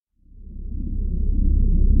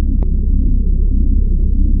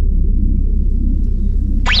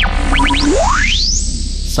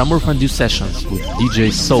Summer Fondue Sessions with DJ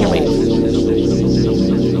Soulmate.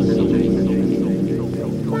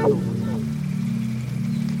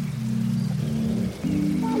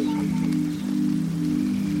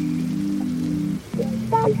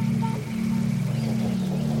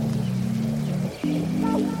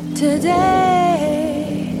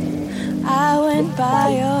 Today I went by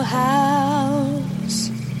your house.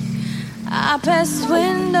 I passed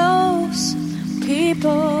windows,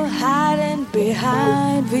 people hiding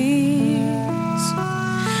behind these.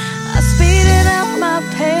 I speeded up my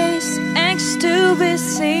pace, anxious to be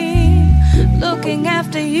seen, looking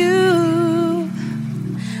after you.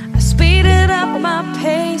 I speeded up my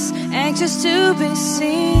pace, anxious to be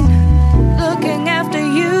seen, looking after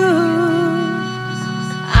you.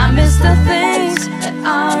 I miss the things that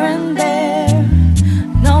aren't there.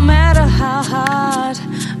 No matter how hard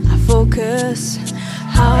I focus,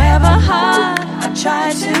 however hard I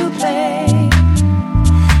try to play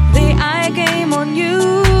the eye game on you.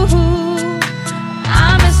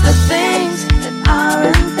 I miss the things that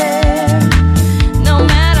aren't there. No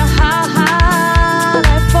matter how hard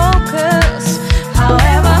I focus,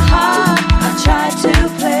 however hard I try to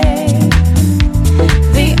play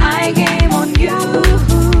the eye game on you.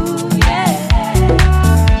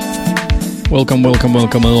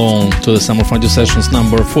 Welcome along to the Summer Fondue Sessions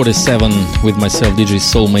number 47 with myself, DJ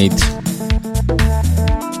Soulmate.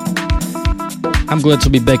 I'm glad to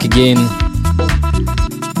be back again.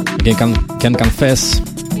 Again, can confess,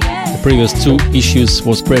 the previous two issues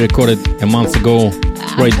was pre-recorded a month ago,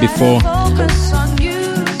 right before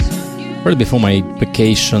my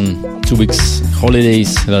vacation, 2 weeks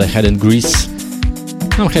holidays that I had in Greece.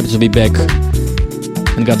 I'm happy to be back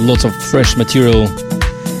and got lots of fresh material,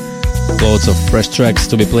 loads of fresh tracks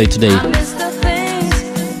to be played today.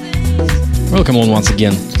 Welcome on once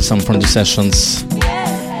again to some Fondue Sessions.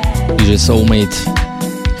 DJ Soulmate.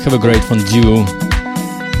 Have a great fondue.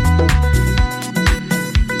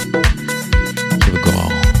 Here we go.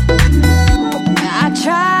 I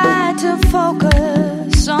try to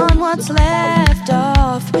focus on what's left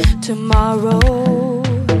of tomorrow.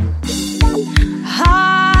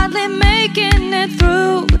 Hardly making it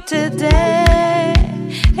through today.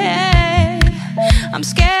 Hey, I'm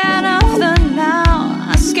scared of the now,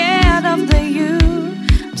 I'm scared of the you,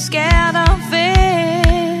 I'm scared of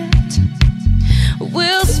it.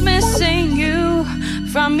 Will's missing you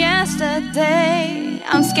from yesterday,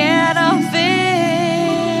 I'm scared of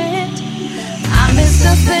it. I miss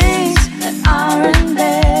the things that aren't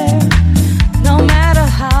there. No matter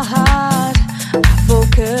how hard I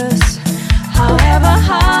focus, however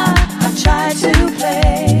hard I try to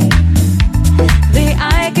play the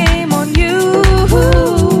eye game on you.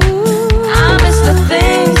 I miss the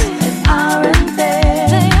things that aren't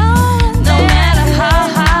there. No matter how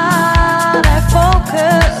hard I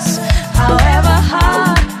focus, however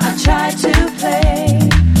hard I try to play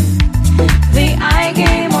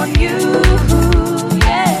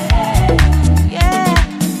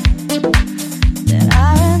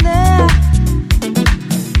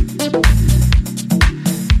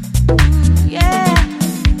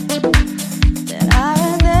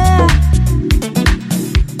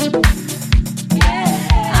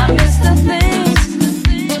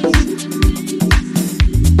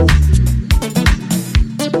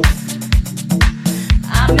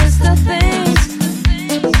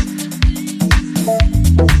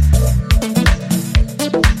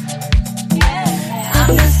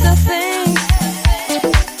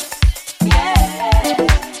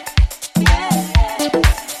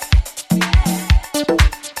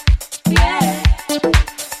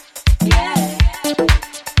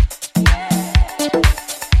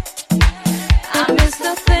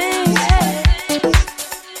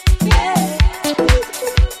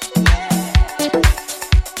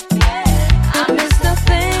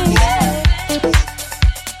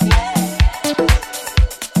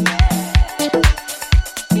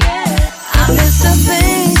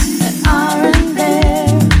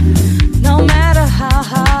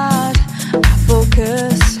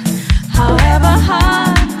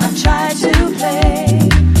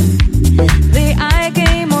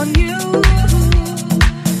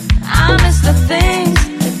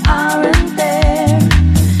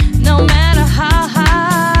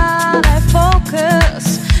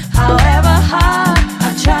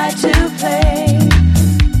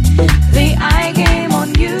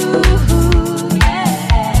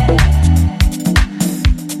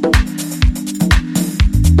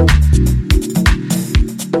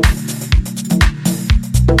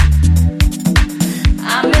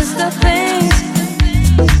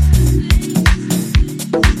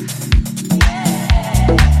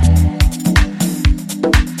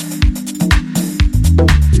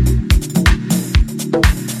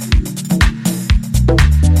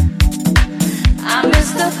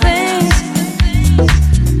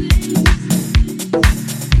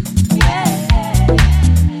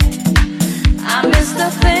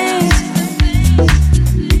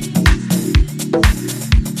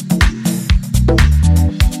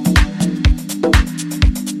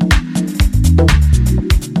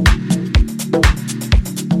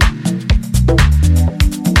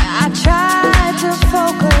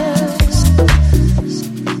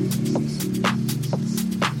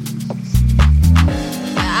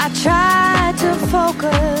try to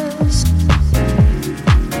focus.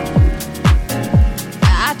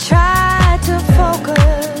 I try to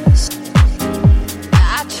focus.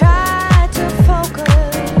 I try to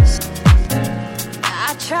focus.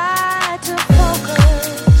 I try to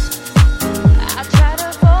focus. I try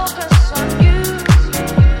to focus on you.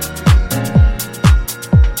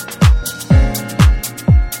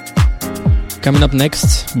 Coming up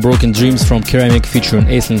next, Broken Dreams from Ceramic featuring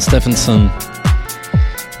Aislinn Stephenson.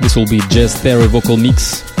 This will be jazz theory vocal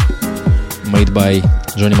mix made by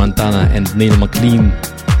Johnny Montana and Neil McLean.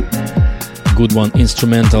 Good one,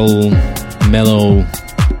 instrumental, mellow,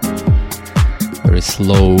 very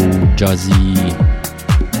slow, jazzy.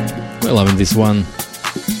 We're loving this one.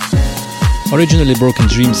 Originally Broken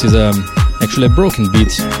Dreams is actually a broken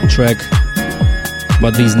beat track,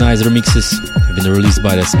 but these nice remixes have been released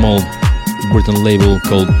by a small Britain label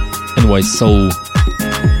called NY Soul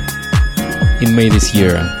in May this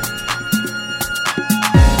year.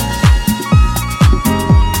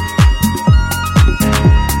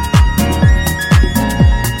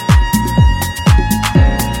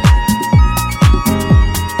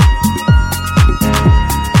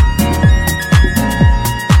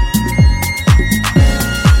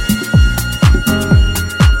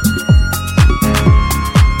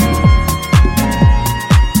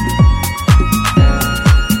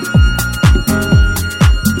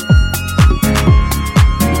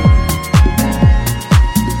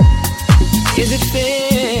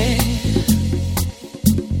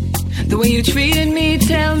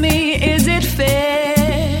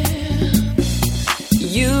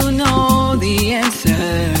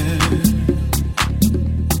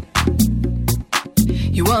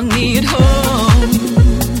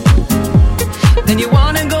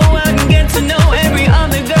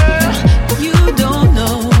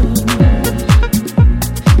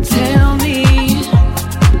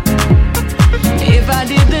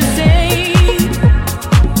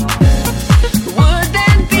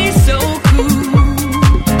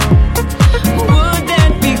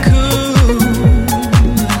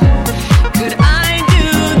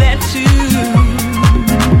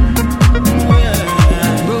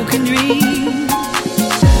 Broken dreams.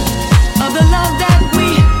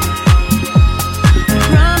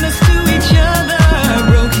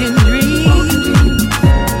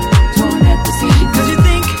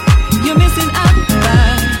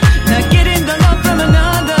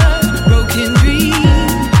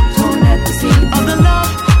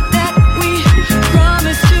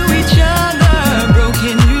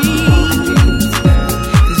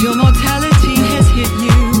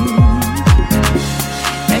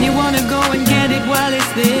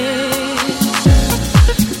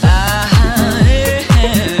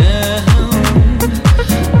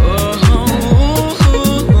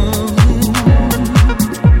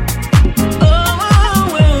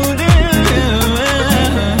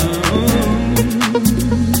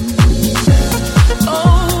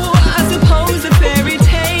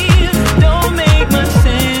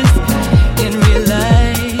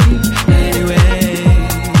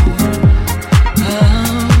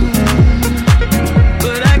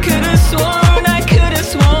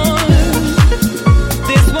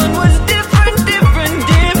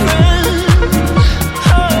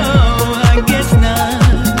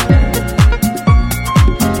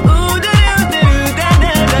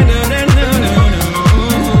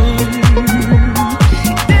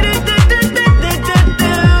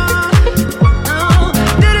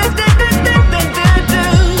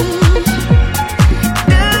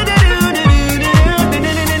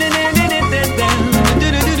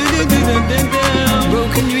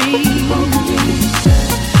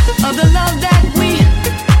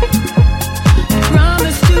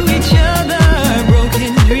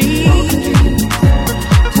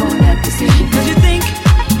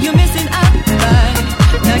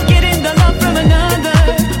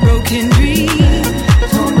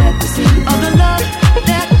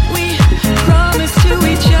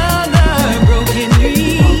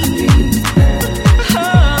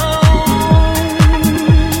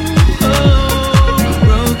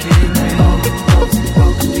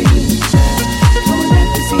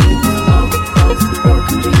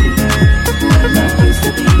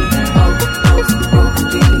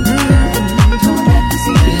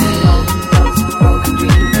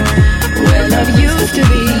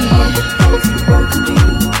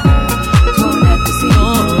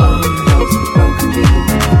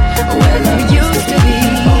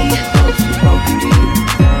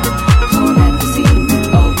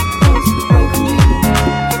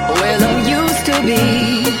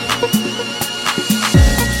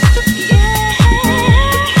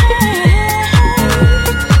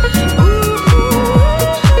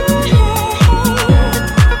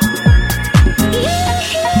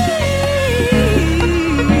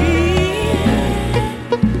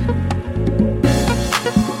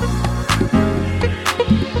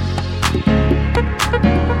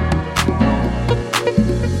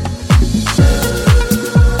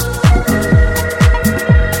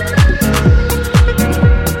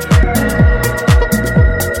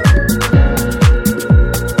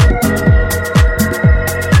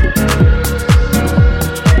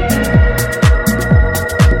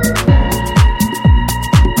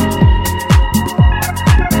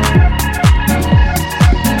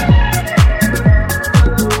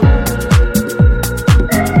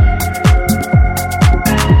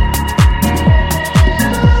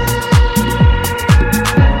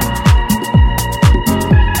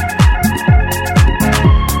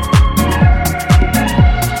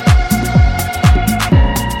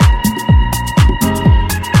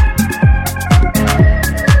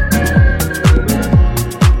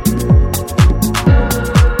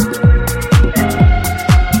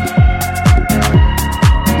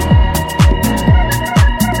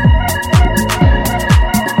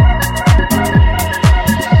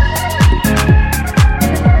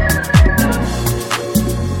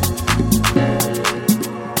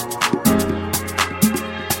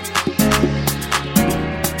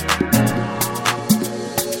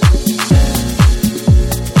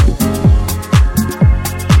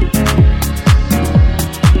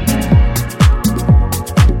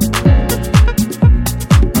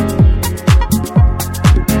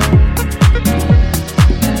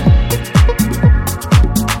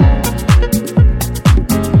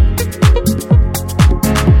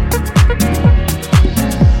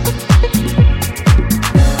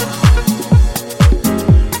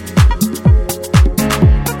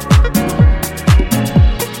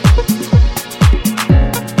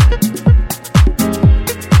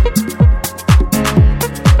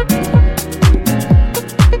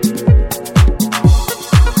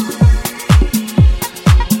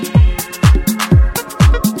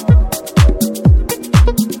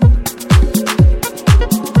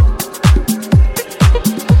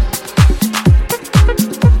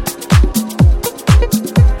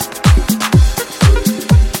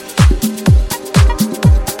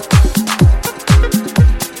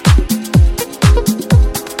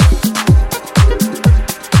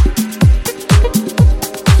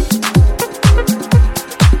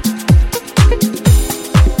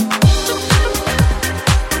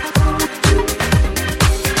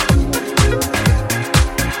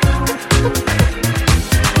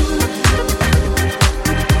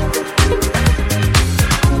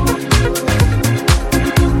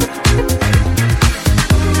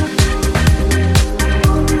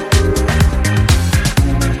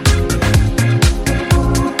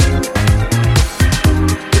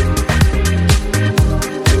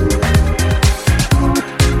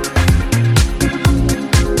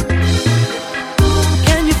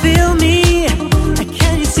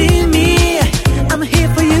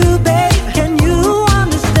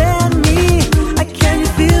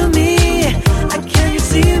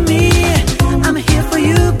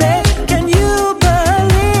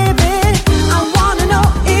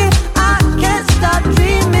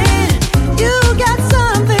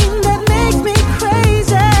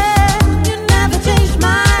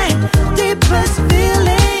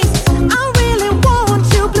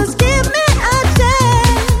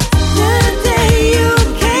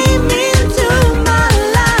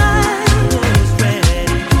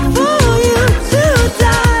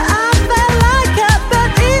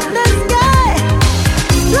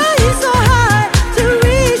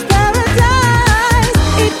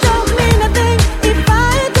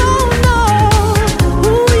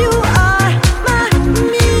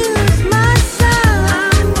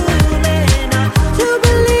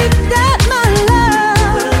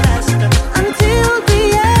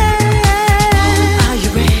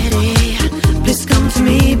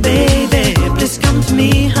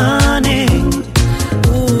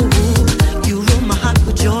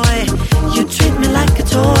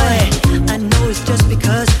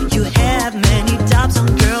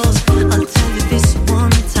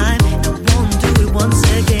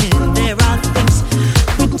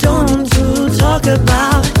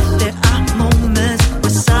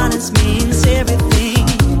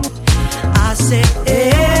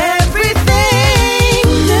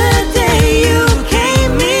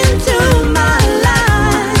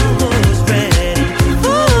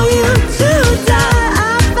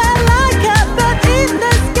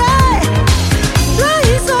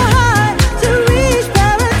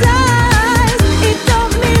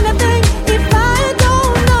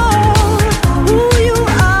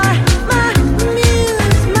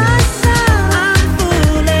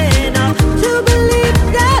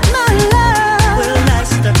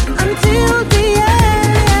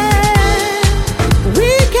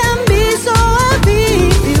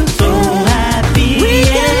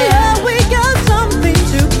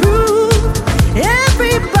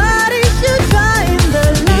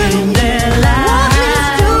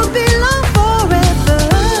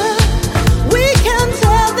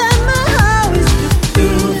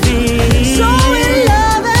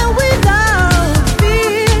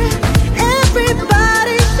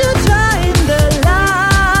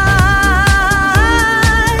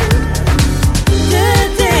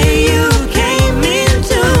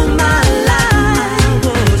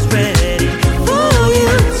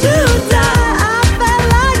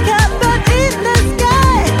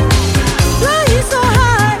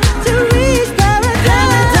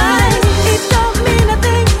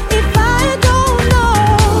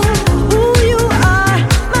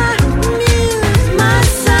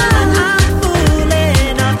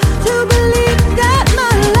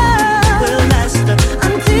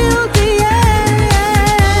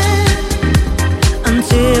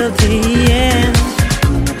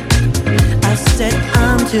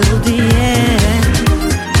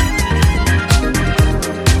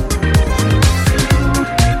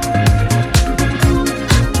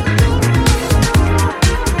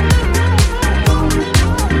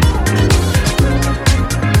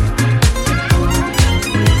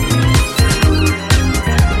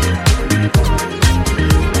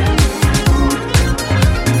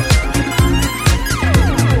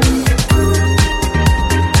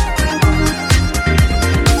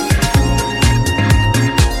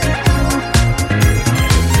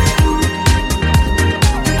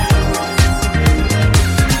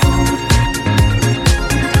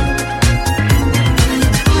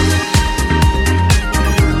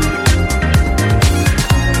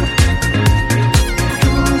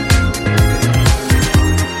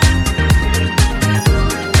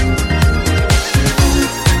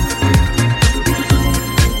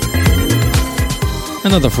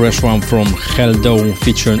 Another fresh one from Heldo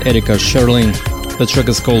featuring Erika Sherling. The track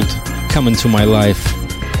is called Come Into My Life.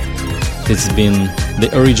 It's been the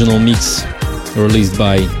original mix released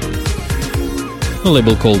by a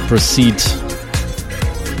label called Proceed.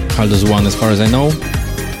 Heldo's one as far as I know.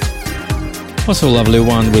 Also a lovely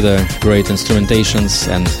one with great instrumentations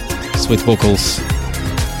and sweet vocals.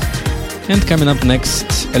 And coming up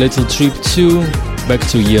next, a little trip back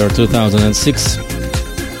to year 2006.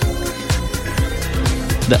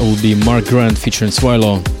 That will be Mark Grant featuring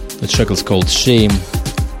Swallow. The track is called Shame,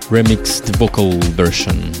 remixed vocal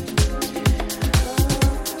version.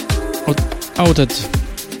 Out at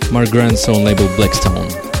Mark Grant's own label Blackstone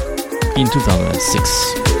in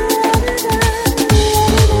 2006.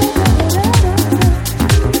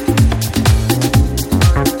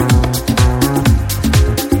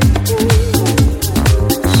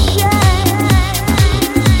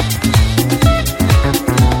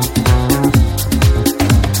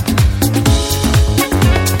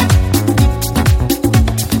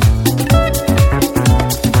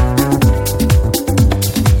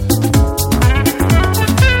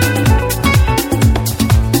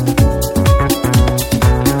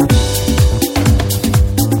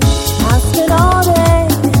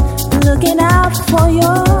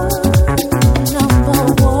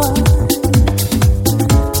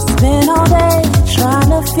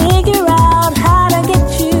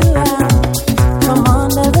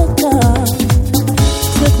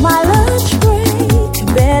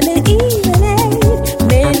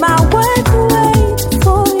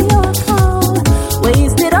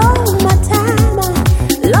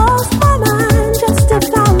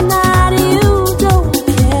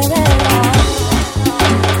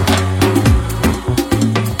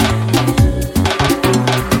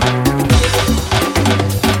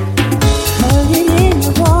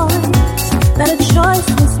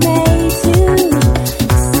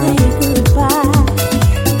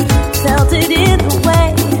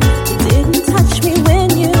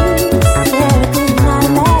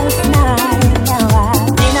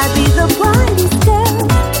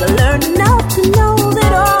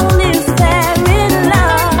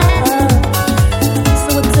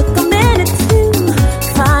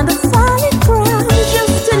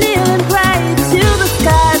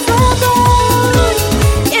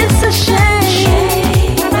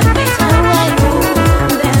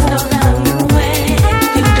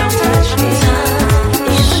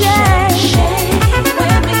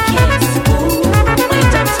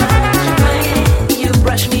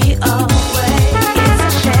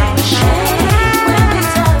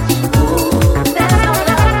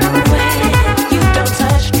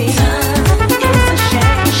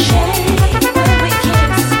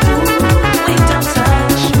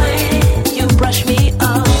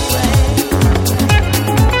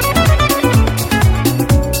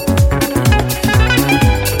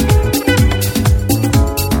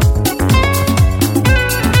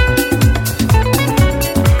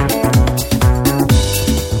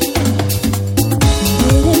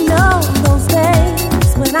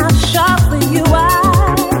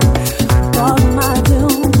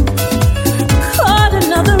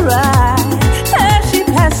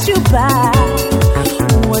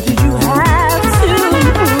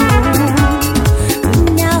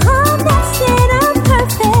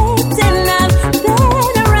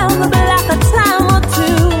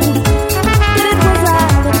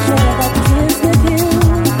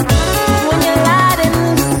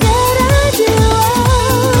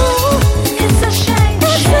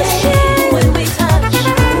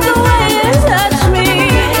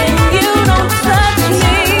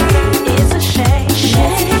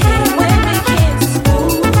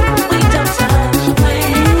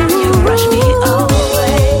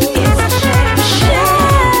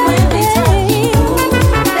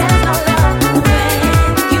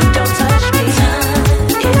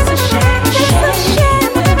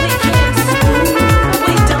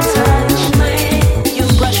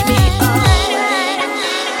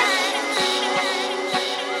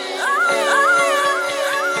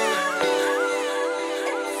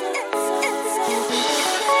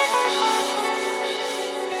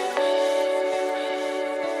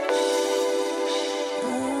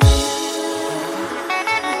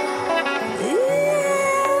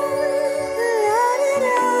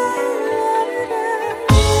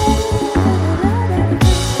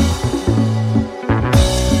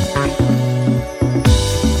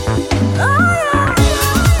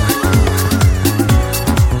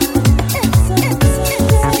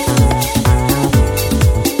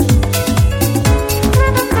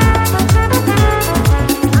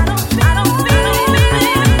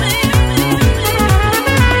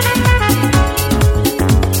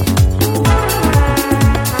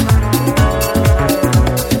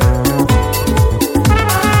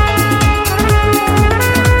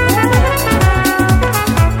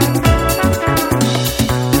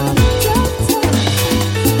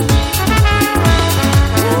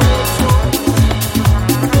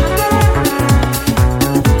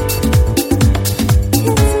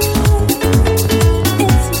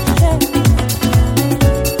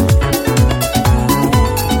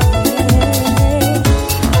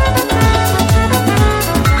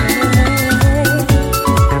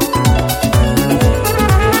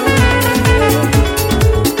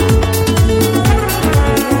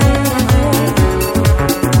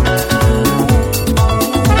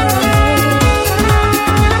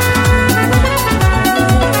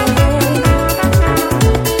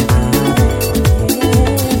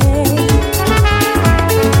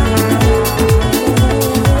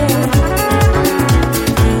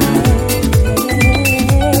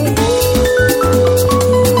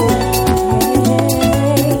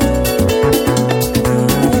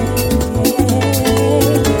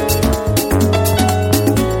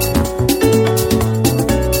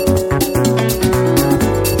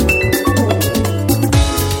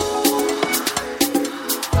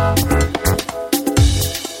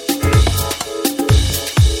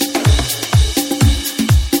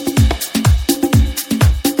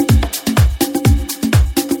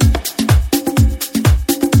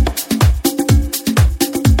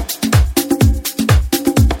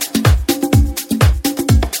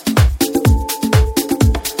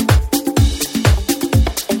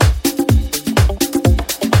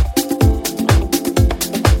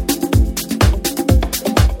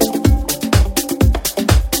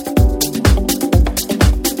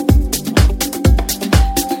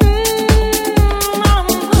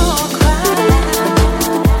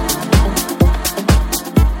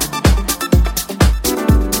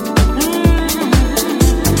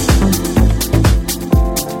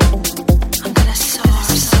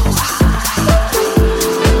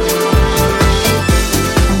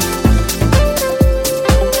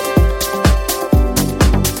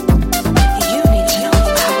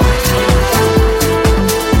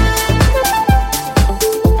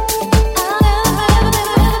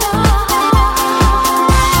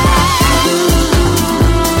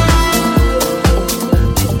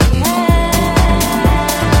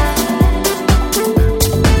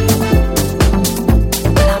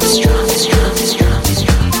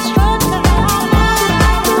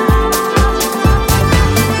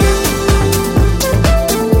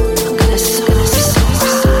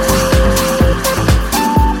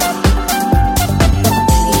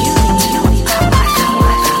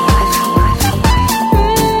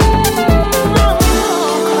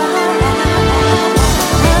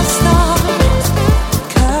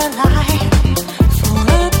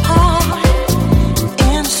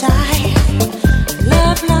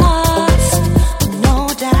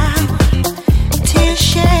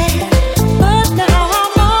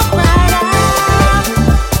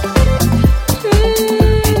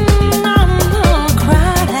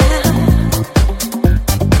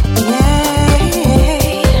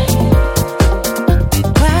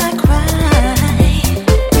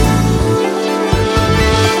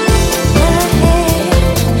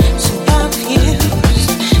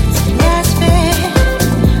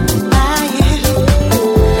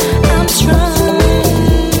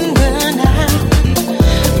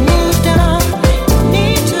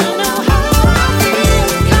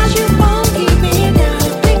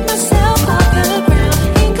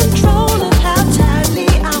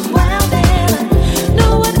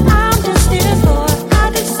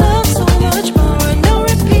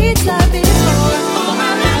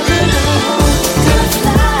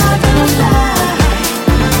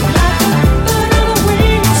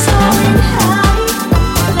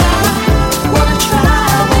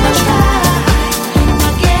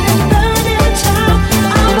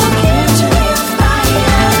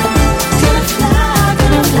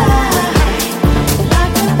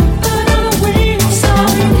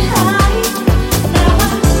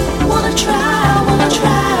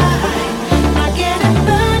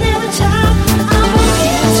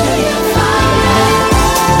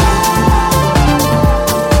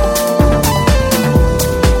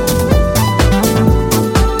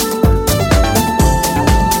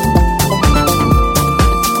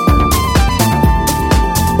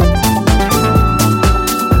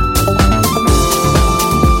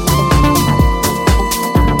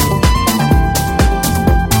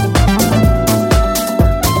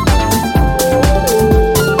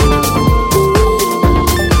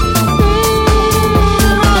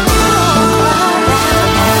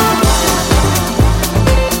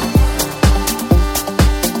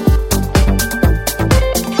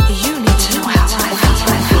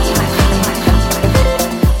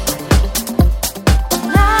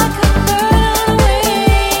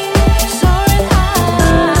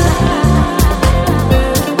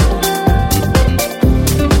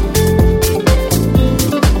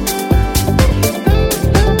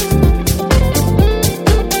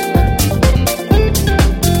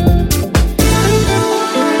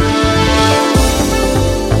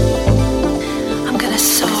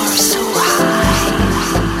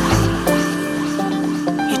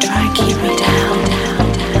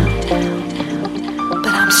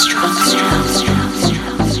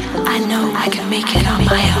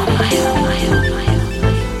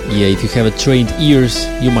 Yeah, if you have trained ears,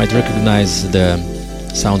 you might recognize the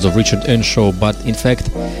sounds of Richard Earnshaw, but in fact,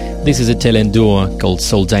 this is a Italian duo called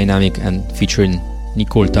Soul Dynamic and featuring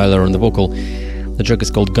Nicole Tyler on the vocal. The track is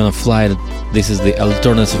called Gonna Fly. This is the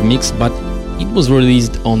alternative mix, but it was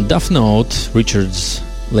released on Duff Note, Richard's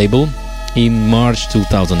label, in March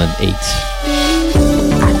 2008.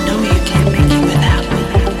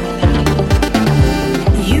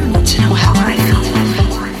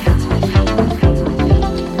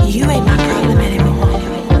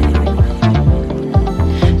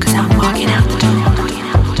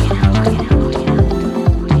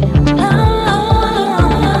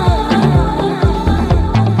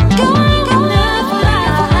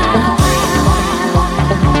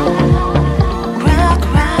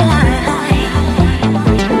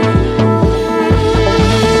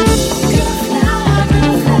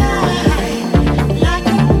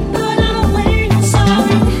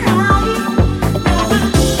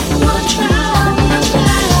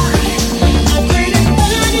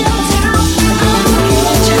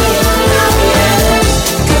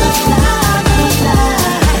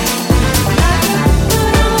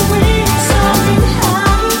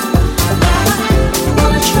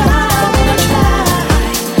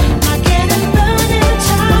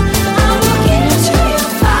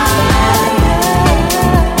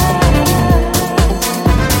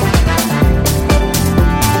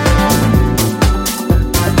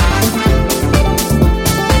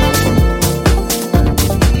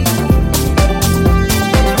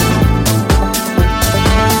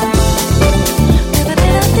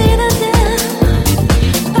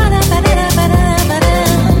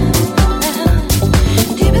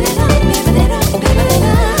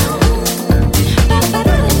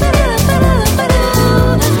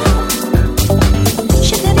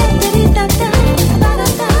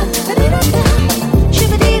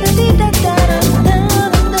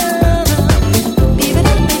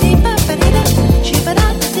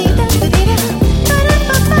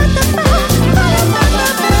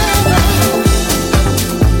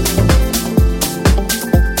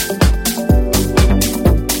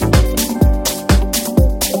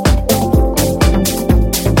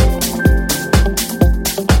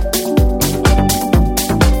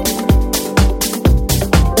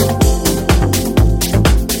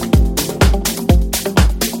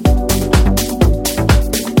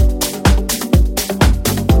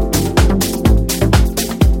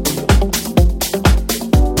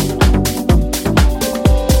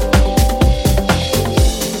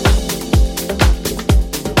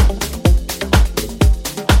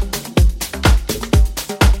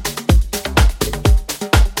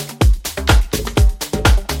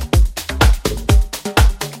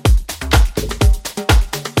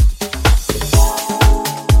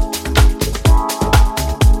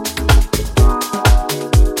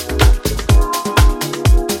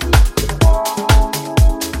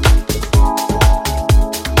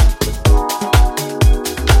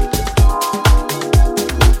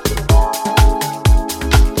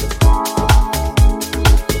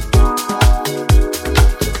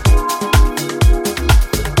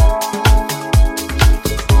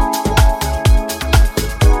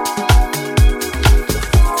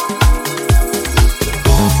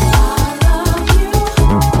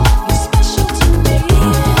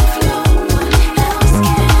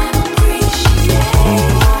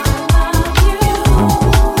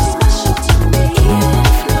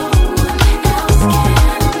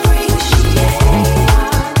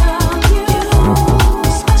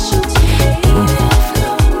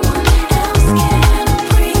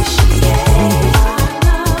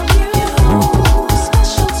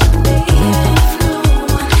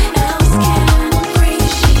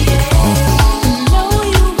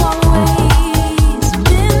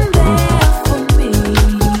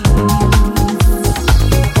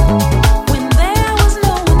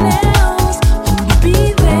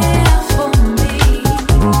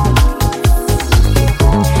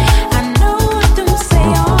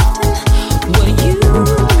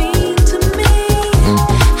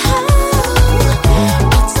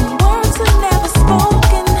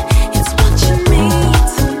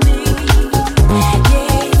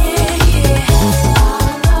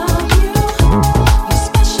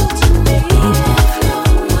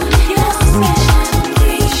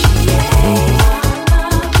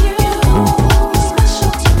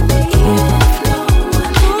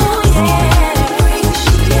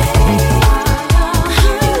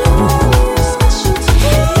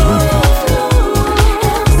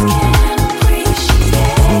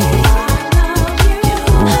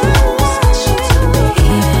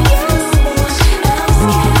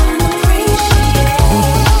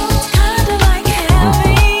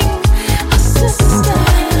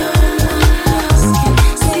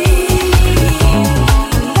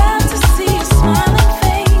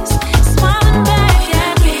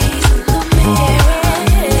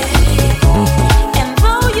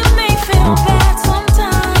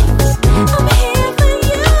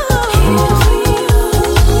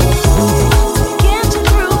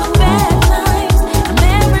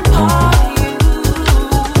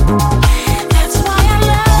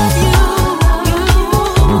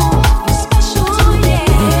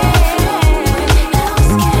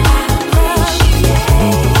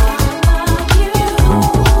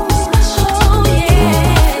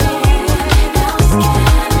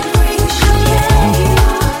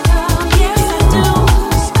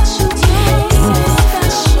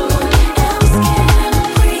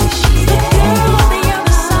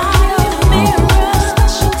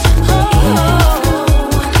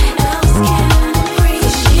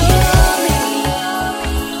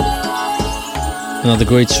 Another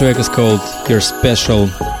great track is called You're Special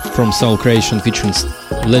from Soul Creation featuring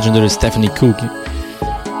legendary Stephanie Cook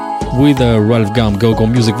with a Ralph Gum Go-Go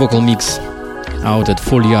Music vocal mix out at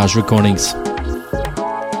Foliage Recordings.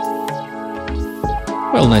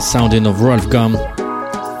 Well, nice sounding of Ralph Gum.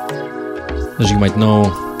 As you might know,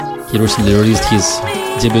 he recently released his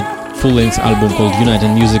debut full-length album called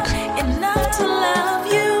United Music,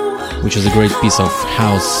 which is a great piece of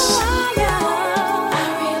house,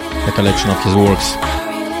 a collection of his works.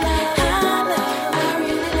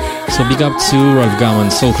 So big up to Ralph Gum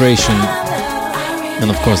and Soul Creation,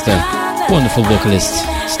 and of course the wonderful vocalist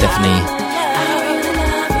Stephanie.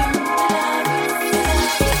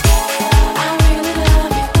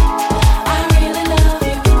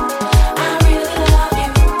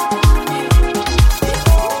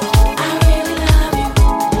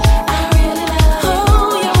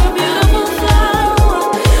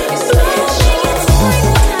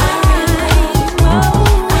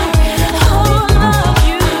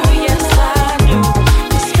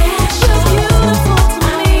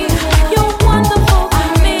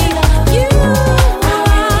 You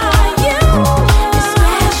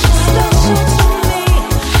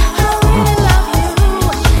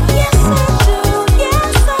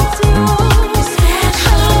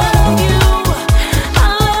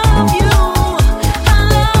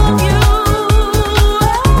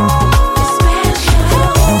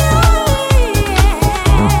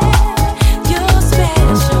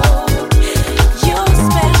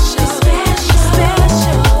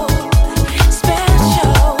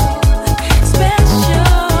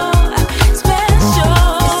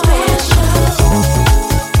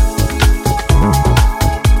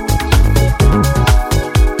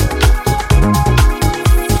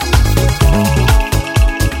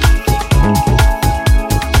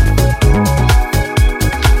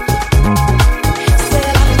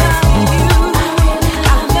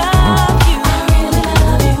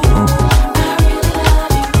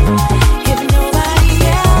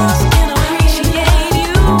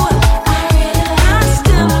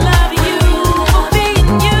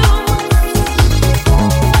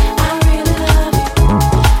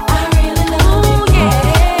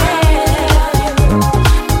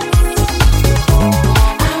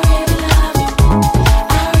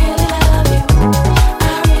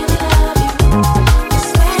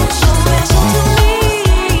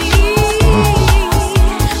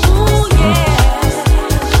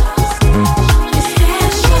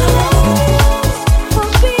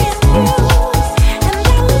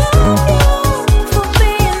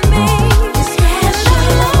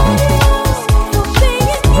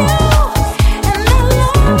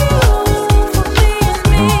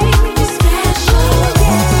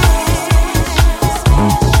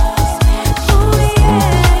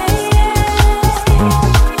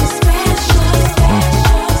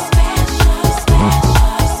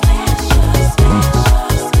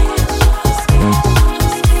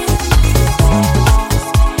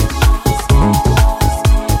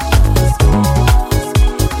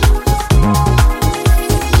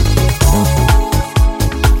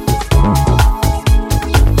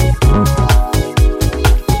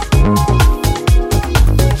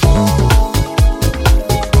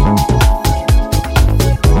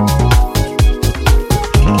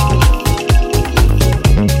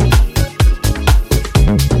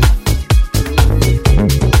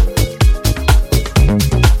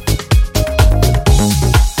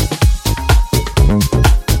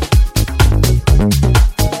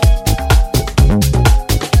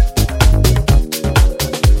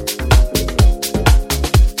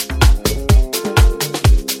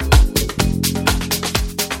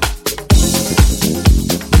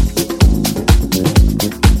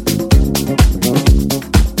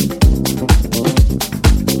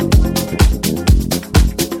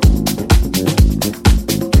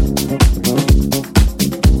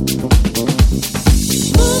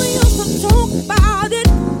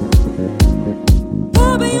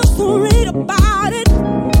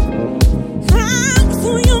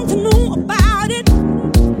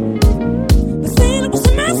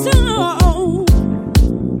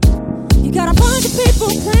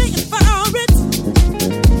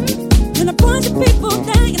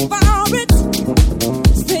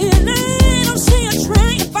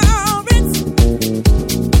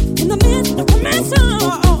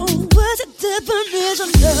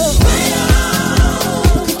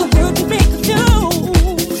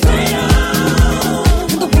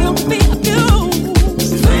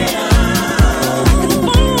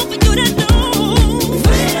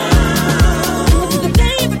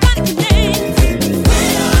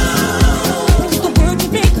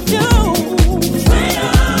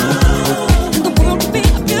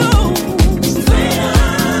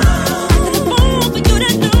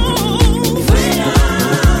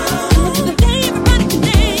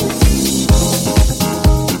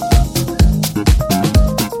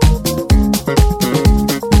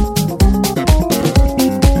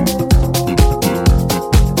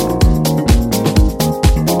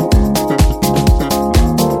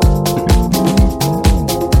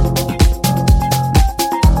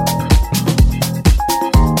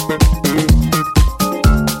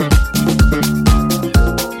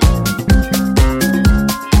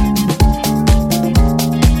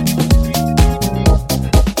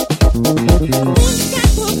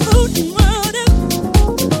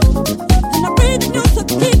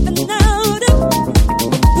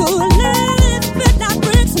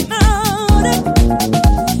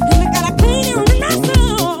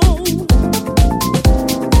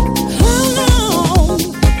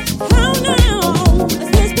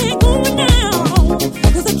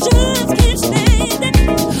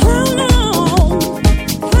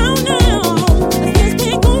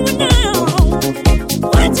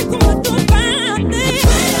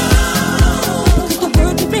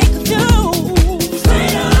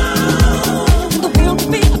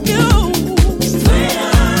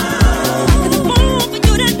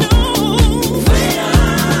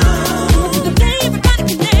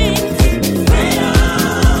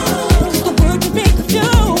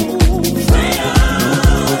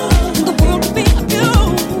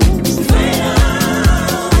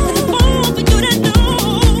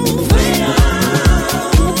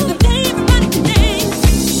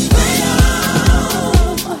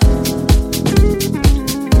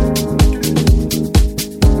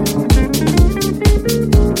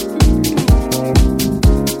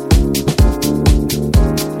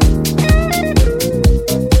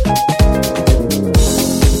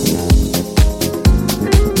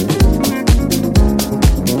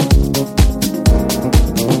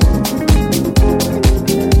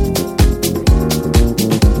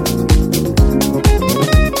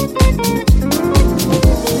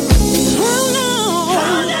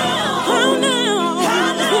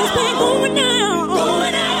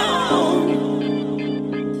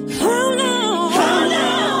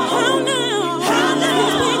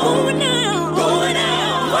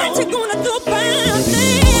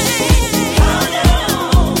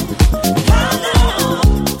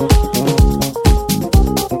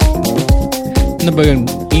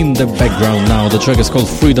In the background now, the track is called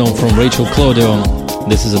Freedom from Rachel Claudio.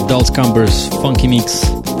 This is a Dulce Cumbers funky mix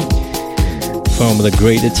from the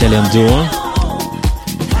great Italian duo.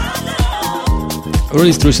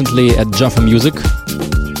 Released recently at Jaffa Music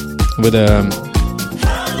with a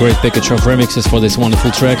great package of remixes for this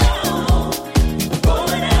wonderful track.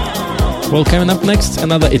 Well, coming up next,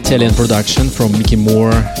 another Italian production from Mickey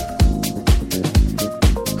Moore,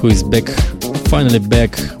 who is back, finally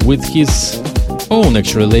back with his own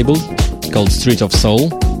actual label called Street of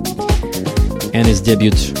Soul, and his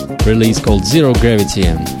debut release called Zero Gravity.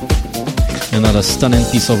 Another stunning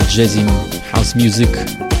piece of jazzy house music.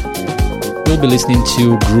 We'll be listening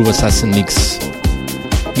to Groove Assassin mix,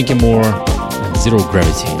 Mickey Moore and Zero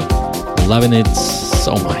Gravity. Loving it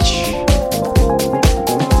so much.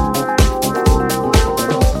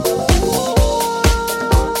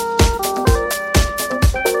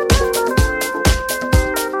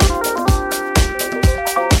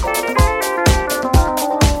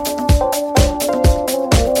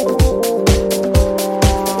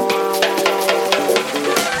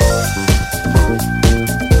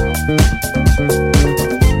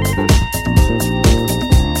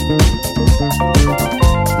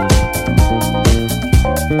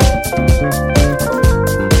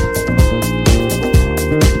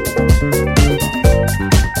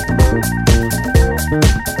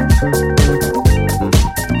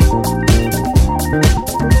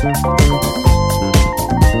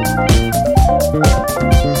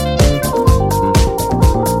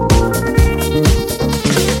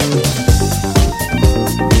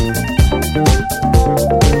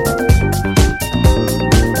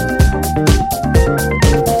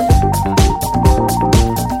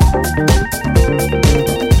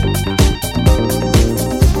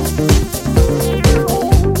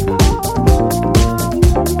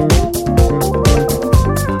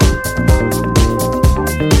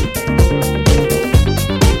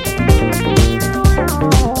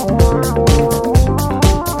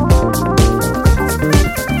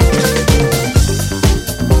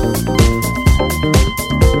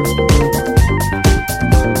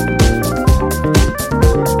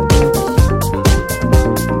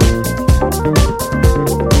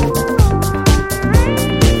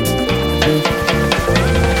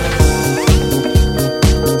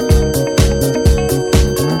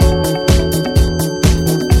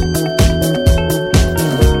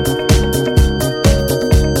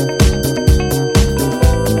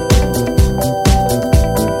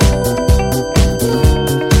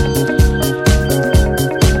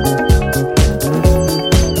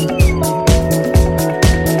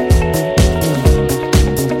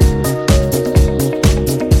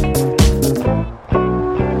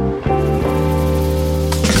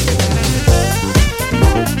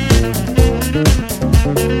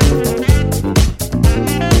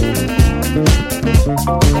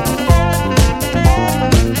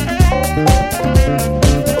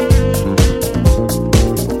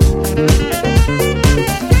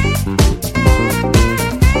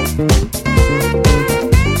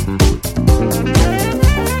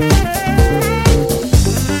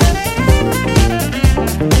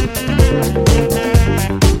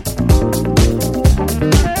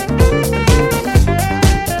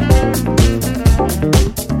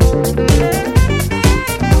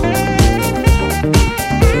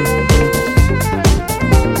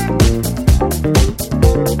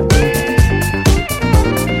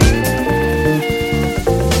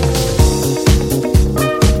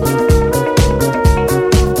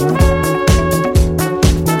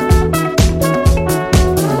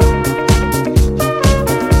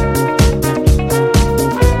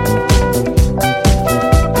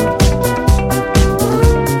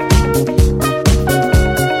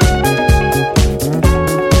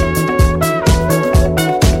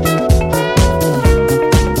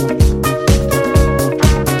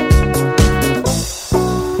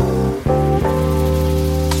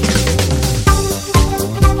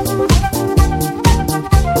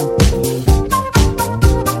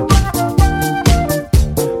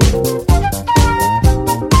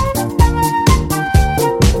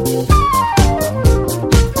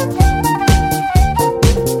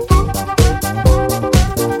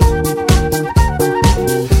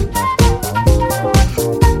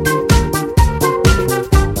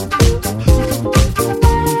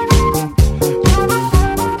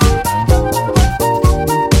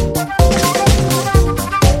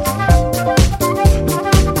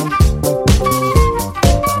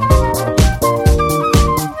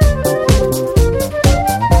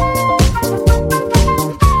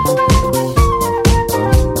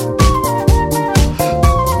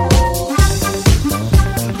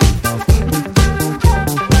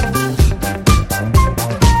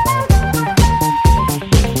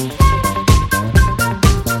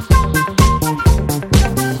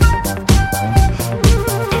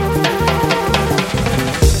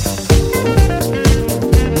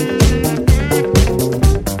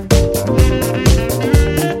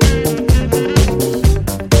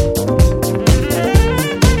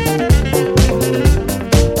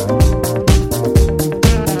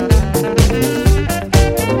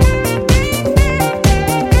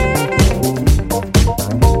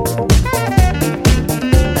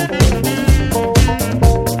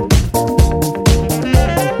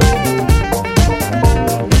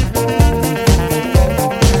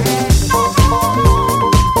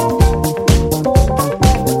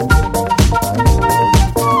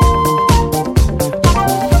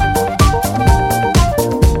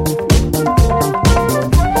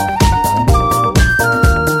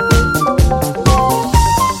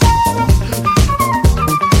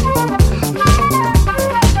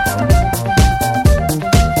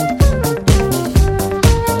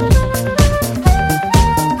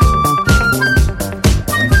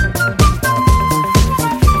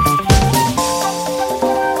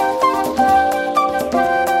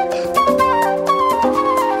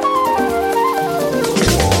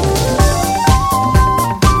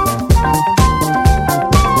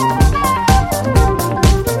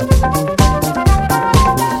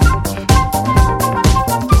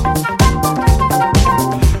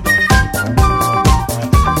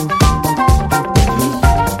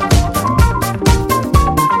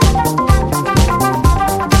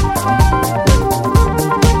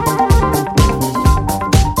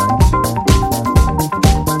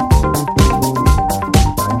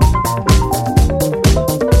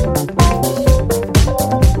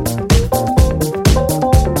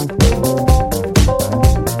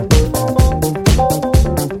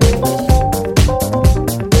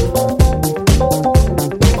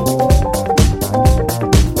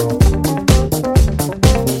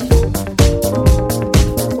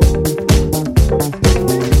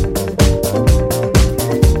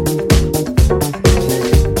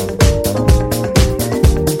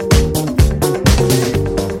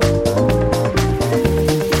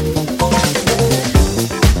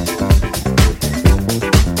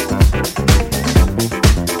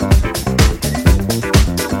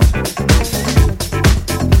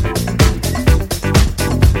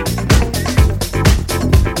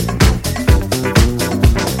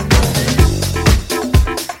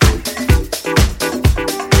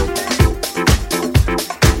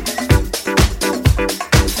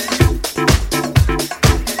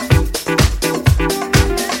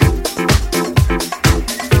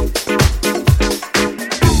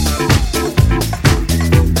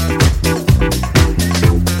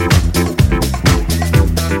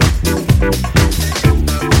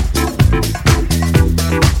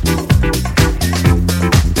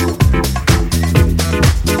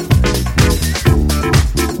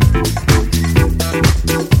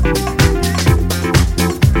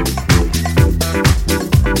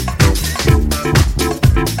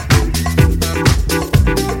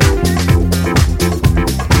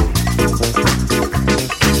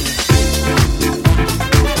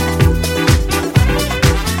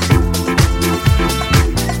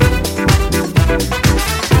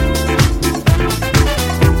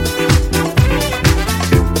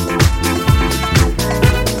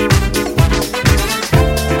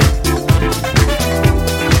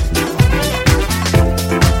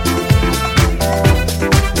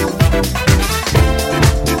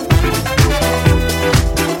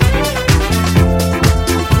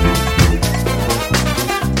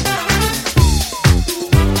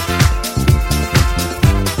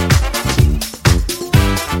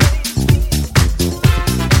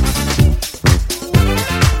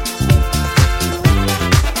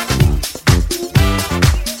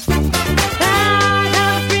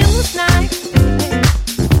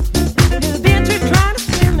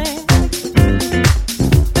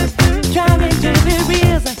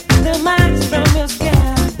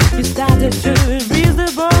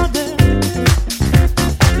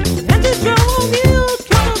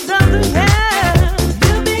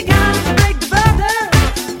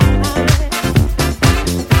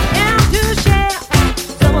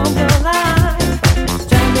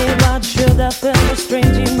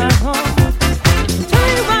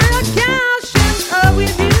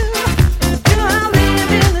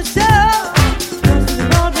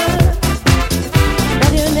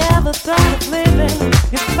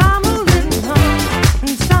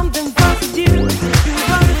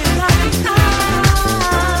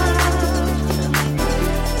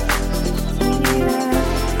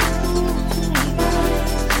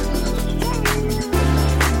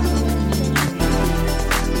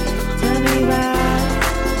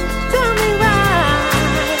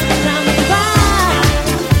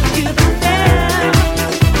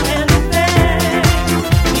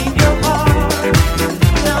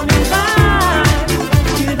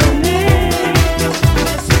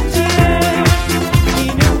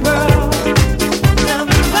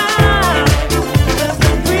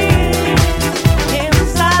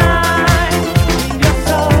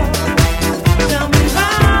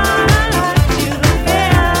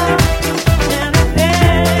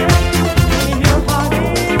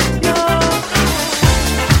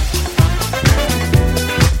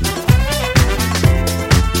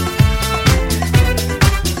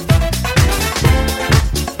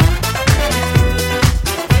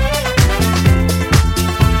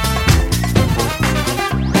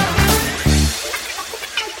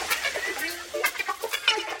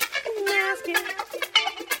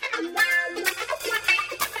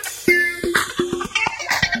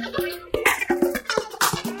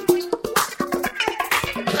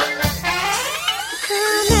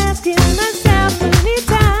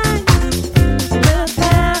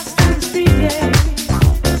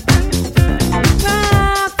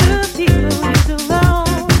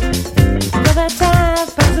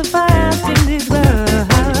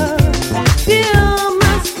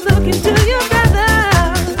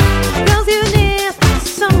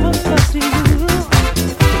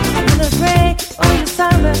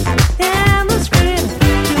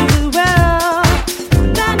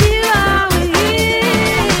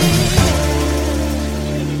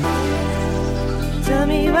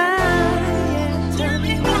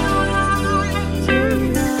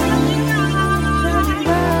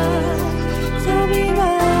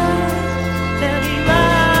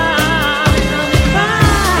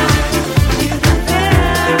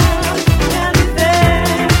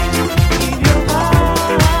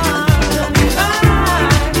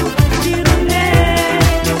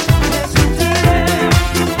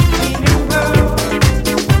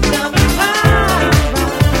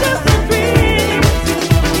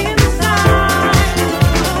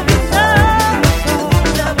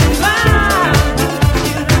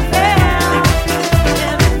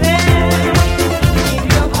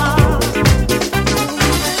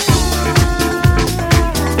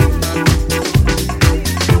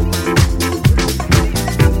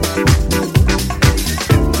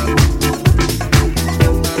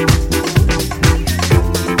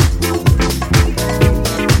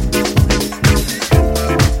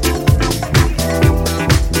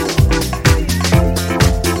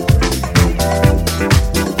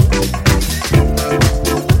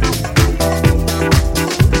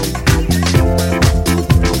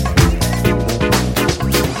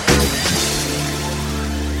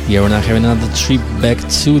 Yeah, we're now having another trip back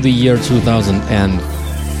to the year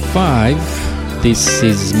 2005. This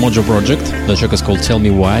is Mojo Project. The track is called Tell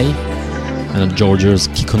Me Why. And Georgia's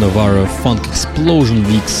Kiko Navarro Funk Explosion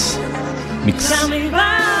mix. The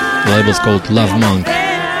label's called Love Monk.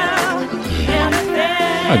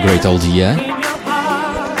 Yeah. A great oldie, yeah?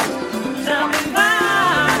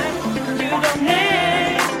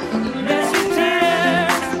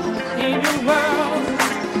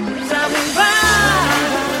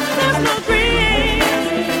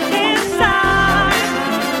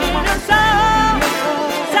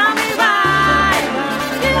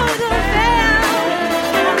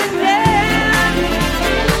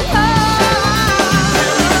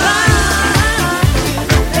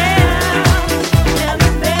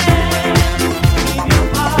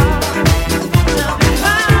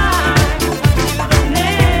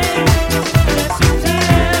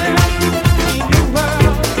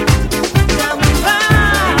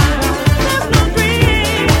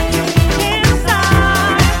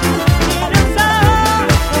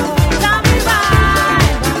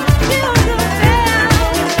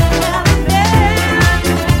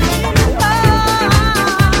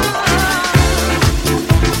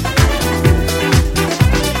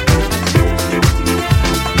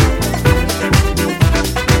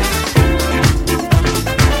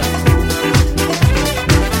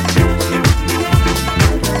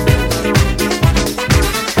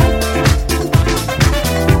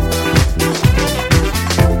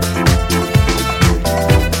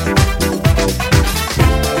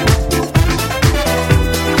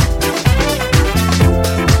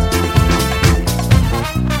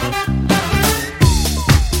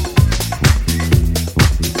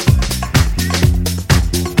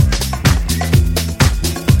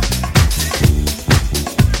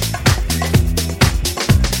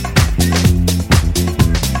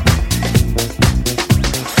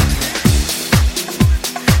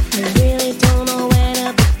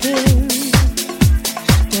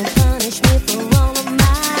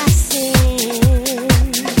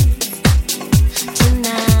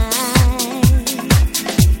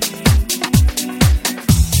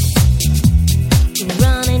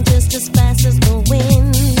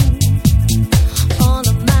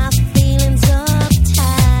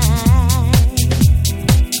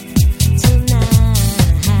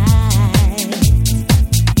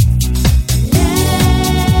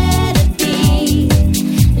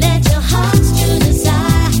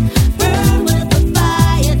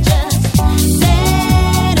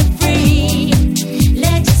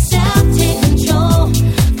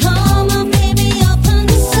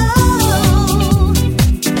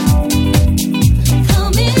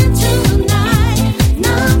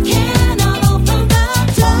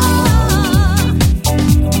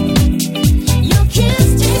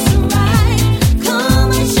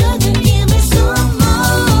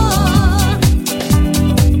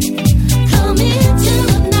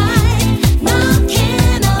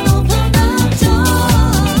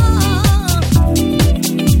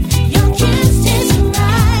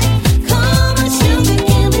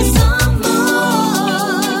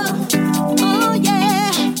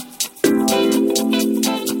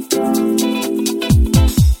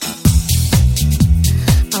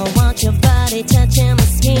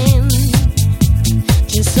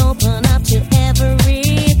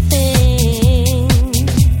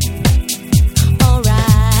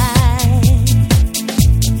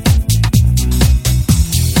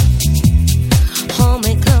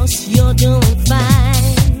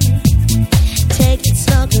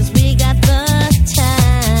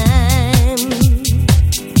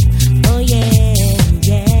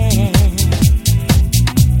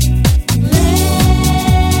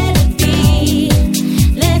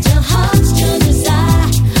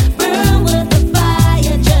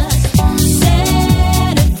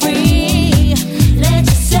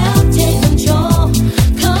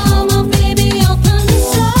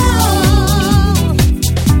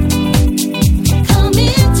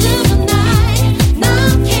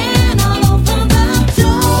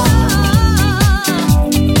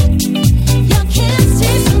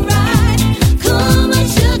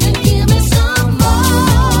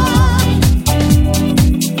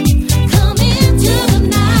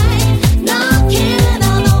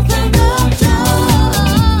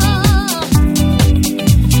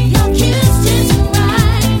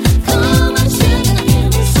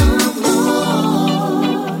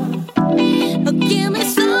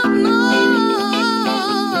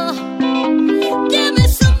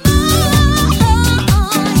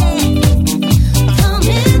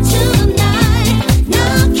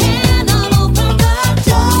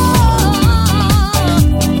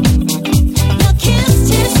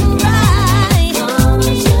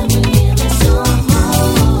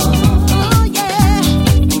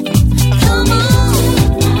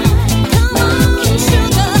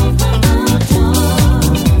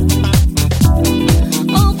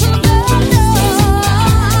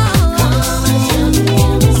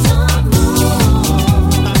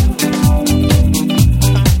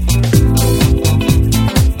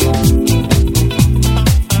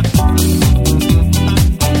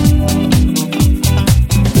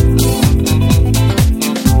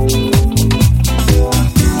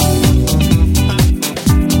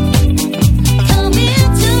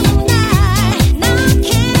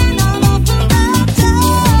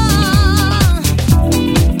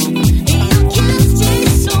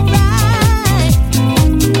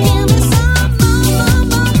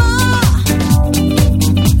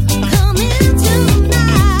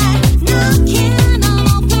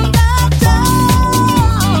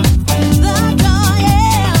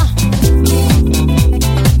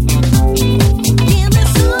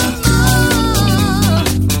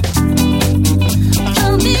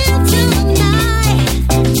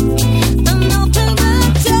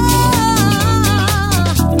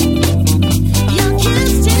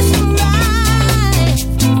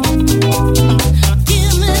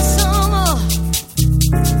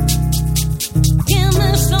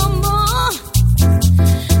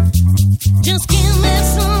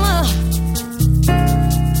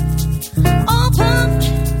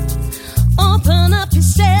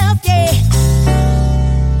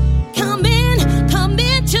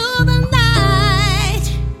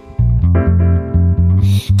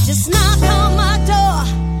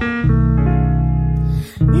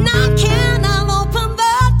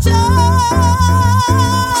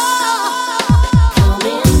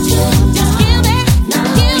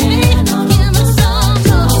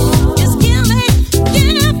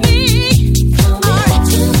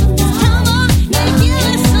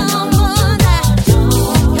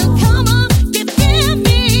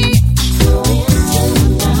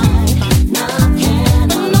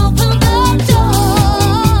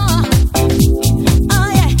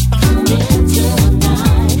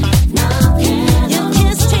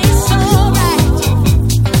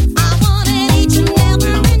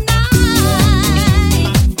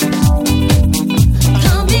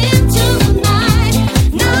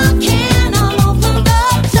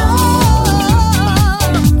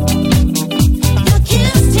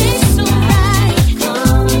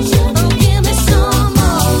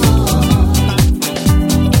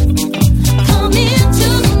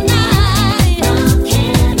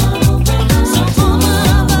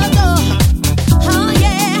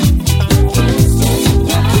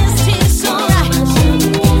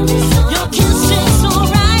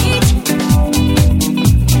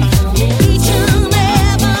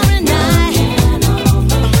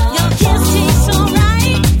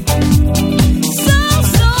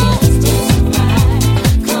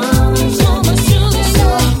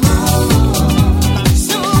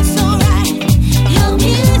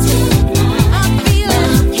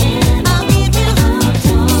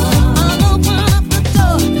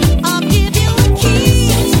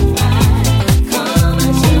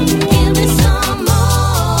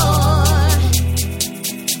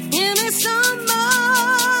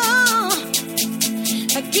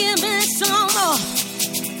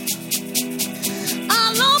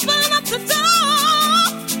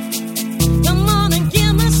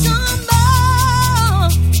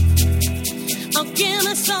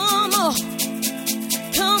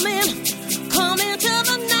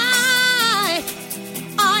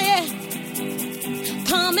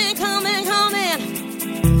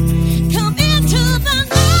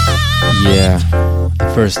 Yeah,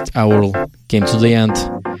 the first hour came to the end.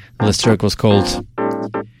 This track was called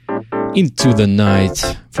Into the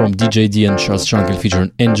Night from DJ D and Charles Jungle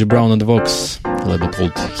featuring Angie Brown on the Vox, a label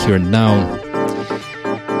called Here and Now.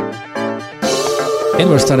 And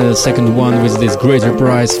we're starting the second one with this great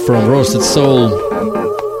reprise from Roasted Soul,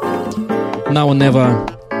 Now or Never,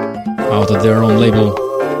 out of their own label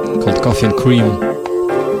called Coffee and Cream.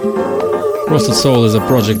 Roasted Soul is a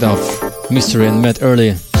project of Mystery and Matt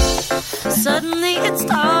Early. Suddenly it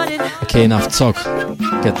started. Okay, enough talk.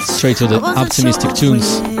 Get straight to the optimistic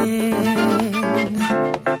tunes.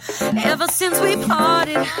 Ever since we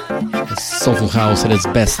parted, Soulful House at its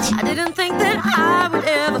best. I didn't think that I would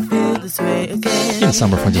ever feel this way again. In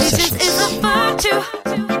Summer Fondue Sessions. This is a virtue,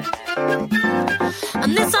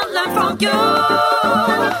 and this I learned from you.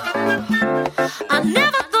 I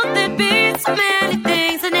never thought there'd be so many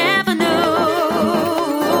things I never knew.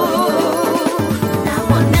 Now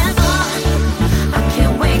or never, I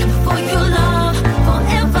can't wait for your love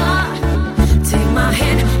forever. Take my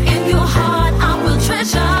hand in your heart, I will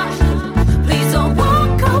treasure. Please don't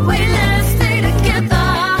walk away, let's stay together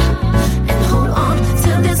and hold on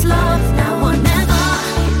to this love. Now or never,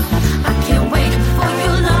 I can't wait for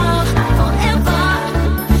your love forever.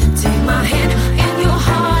 Take my hand in your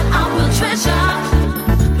heart, I will treasure.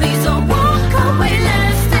 Please don't walk away,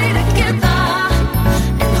 let's stay together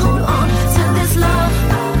and hold on to this love.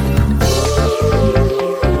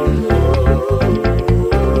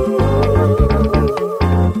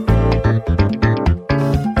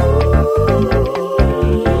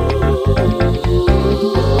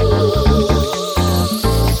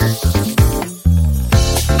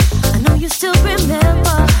 I know you still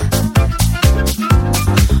remember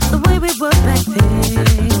the way we were back then.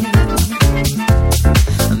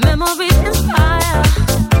 Memories inspire,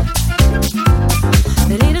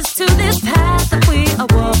 they lead us to this path that we are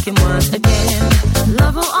walking once again.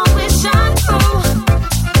 Love will always shine through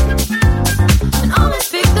and always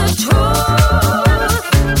speak the truth.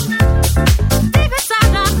 Deep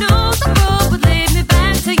inside I knew the road would lead me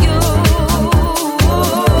back to you.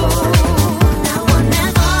 Now or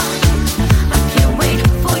never, I can't wait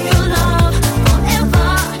for your love forever.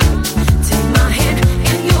 Take my hand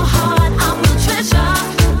in your heart, I will treasure.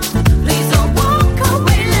 Please don't walk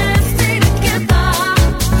away, let's stay together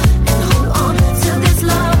and hold on to this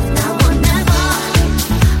love. Now or never,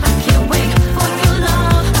 I can't wait for your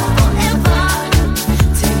love forever.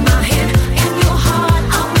 Take my hand in your heart,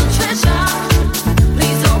 I will treasure.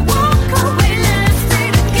 Please don't walk away, let's stay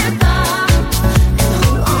together and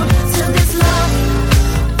hold on to this love.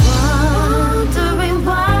 Wondering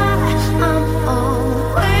why I'm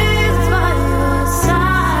always by your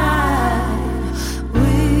side.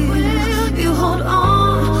 Will you hold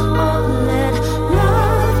on or let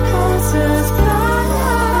love pass us by?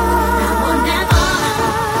 Now or never,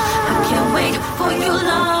 I can't wait for your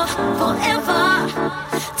love forever.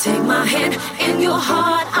 Take my hand in your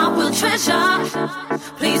heart, I will treasure.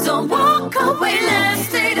 Please don't walk away, let's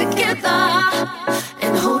stay together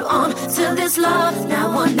and hold on to this love.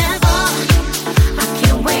 Now or never, I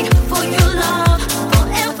can't wait for your love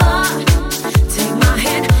forever. Take my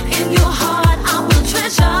hand in your heart, I will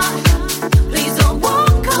treasure. Please don't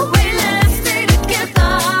walk away, let's stay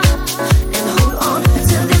together and hold on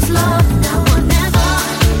to this love. Now or never,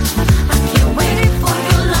 I can't wait for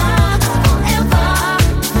your love forever.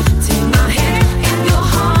 Take my hand in your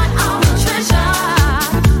heart, I will treasure.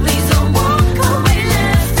 Please don't walk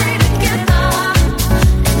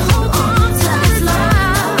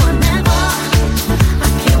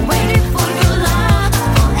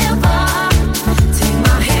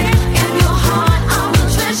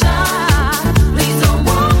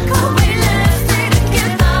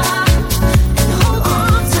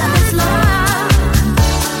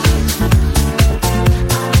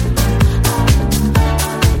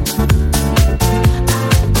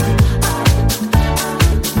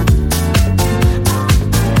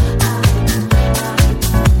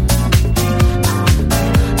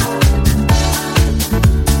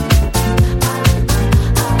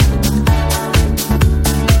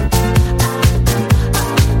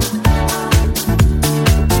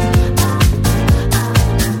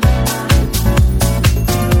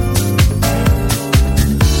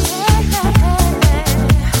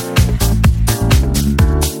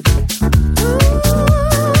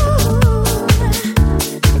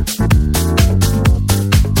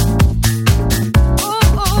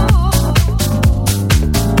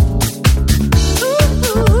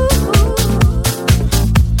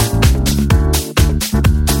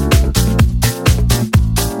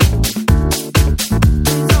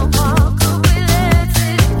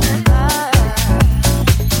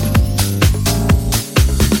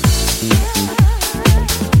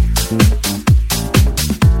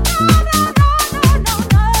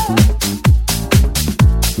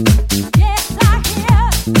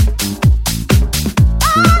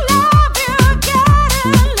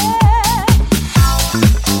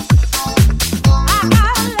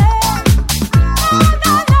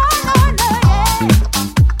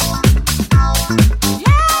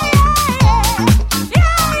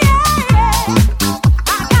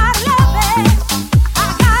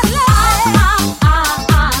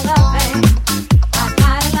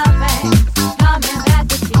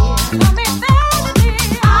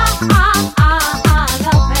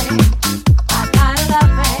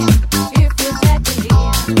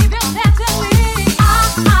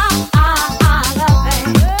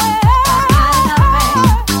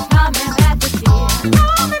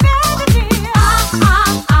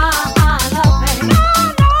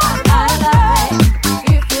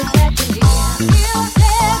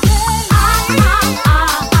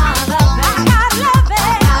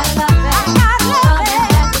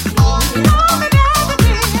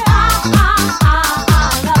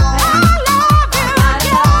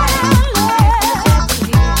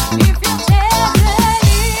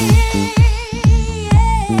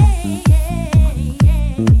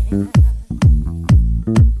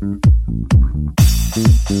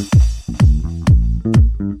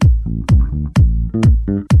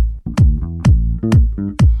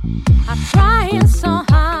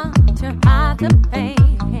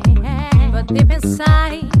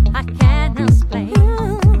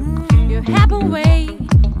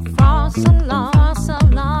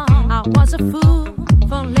was a fool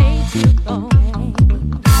for lazy boy.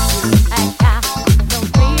 I got no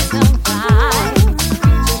reason why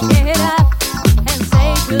to get up and say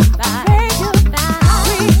goodbye.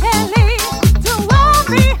 We can leave the world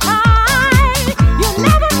behind. You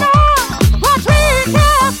never know what we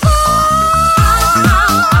can find.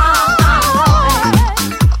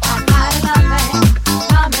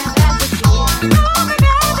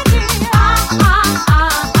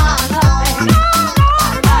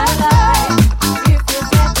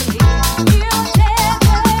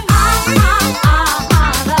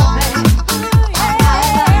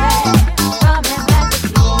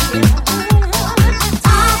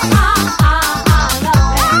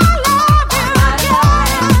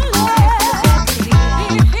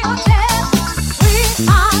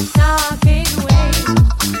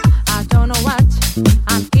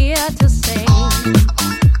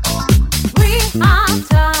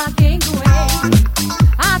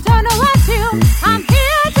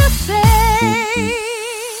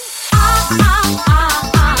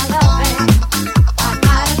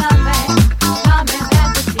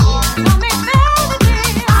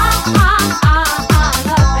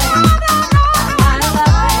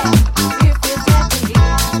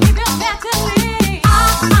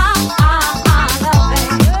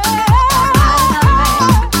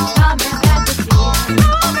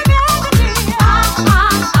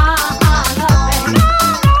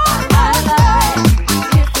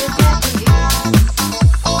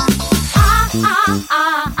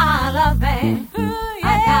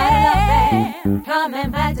 I got a loving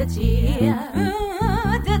coming back to you.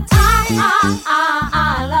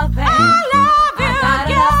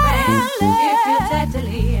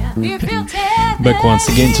 Back once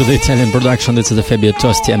again to the Italian production. This is the Fabio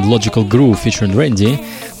Tosti and Logical Groove featuring Randy.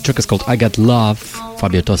 The track is called I Got Love,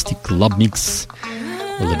 Fabio Tosti Club Mix.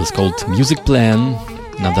 The label is called Music Plan,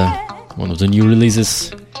 another one of the new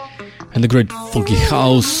releases. And the great Folky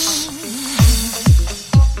House.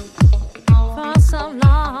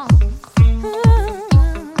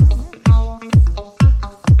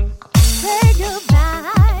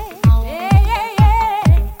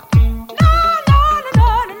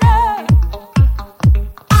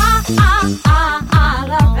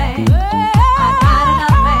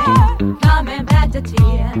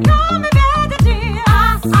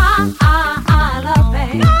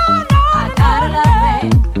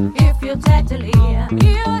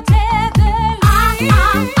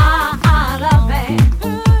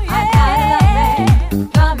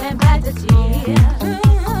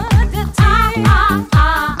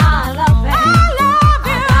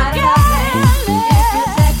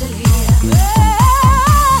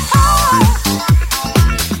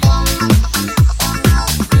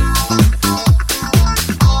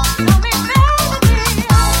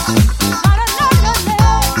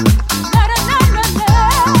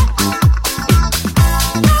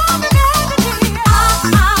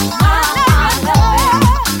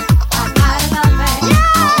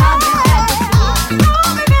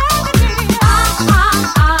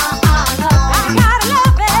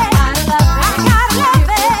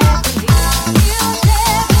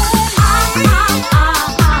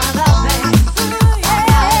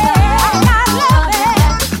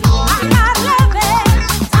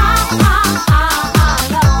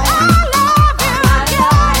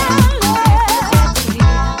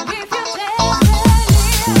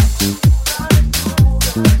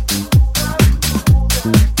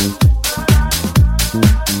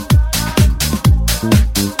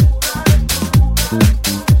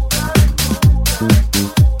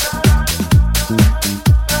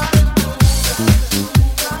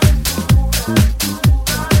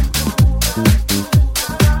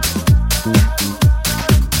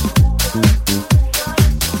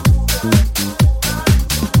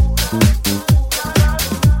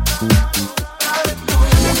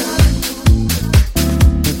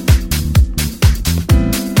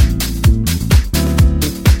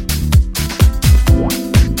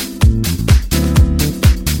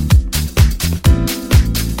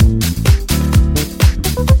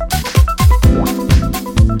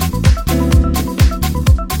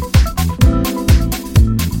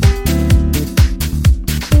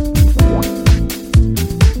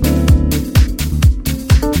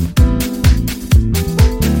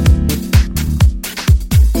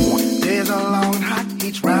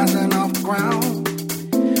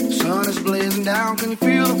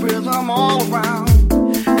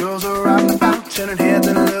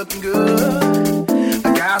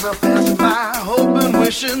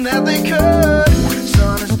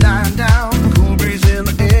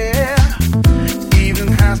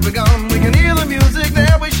 Begun, we can hear the music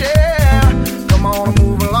that we share. Come on,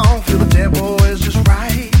 move along, feel the tempo.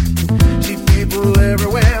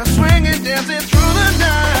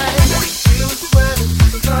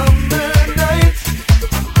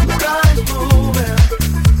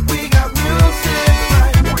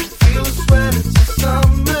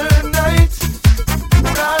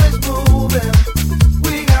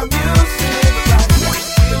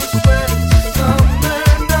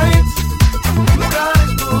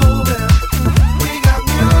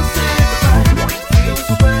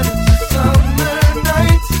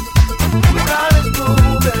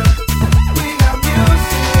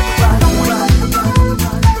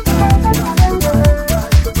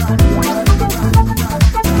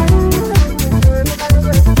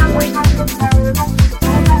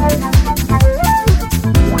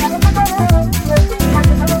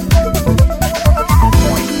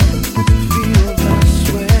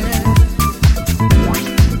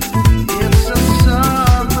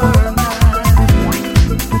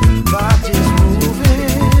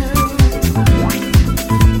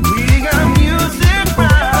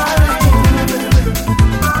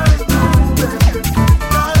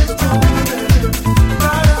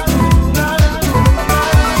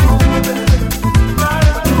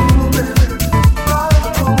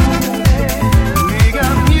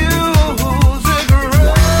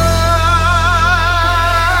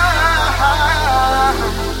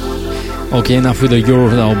 Okay, enough with the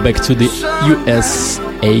Europe, now back to the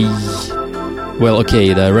USA. Well,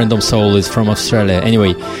 okay, the Random Soul is from Australia.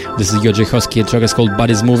 Anyway, this is Yoji Hosky, the track is called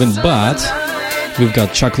Body's Moving, but we've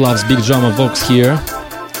got Chuck Love's Big Drama Vox here,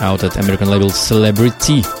 out at American label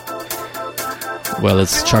Celebrity. Well,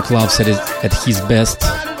 it's Chuck Love said it at his best.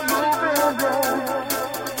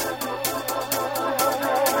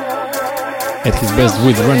 At his best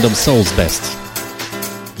with Random Soul's best.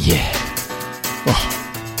 Yeah. Oh.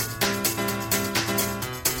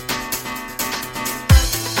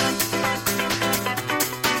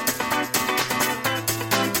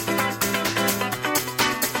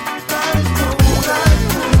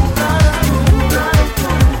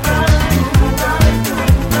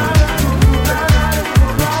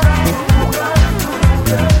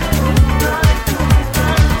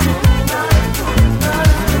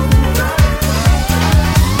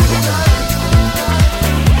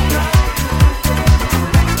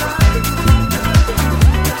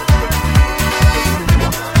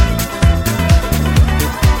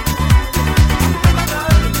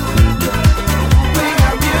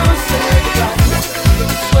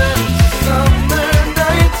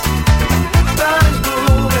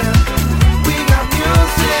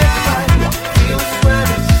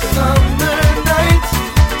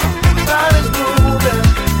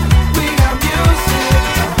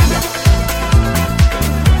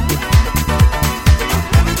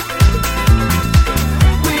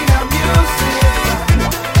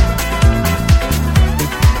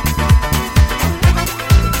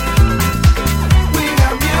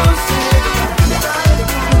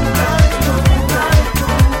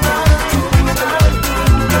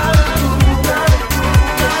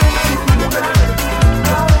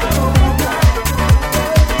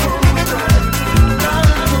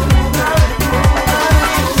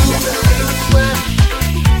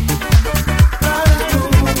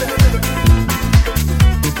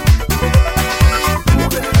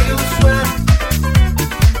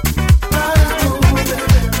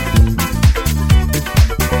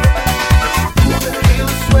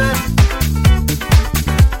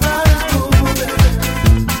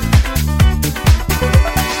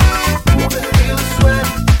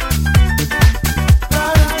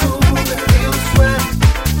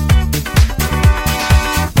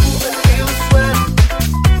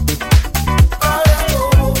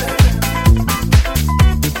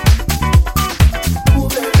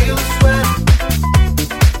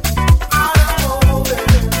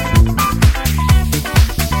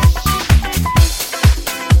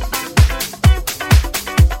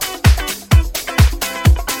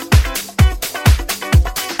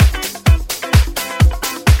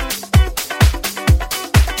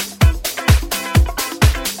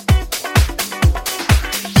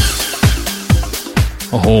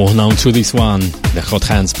 Oh, now to this one. The Hot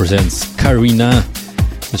Hands presents Karina.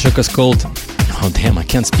 The track is called, oh damn, I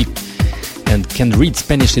can't speak and can't read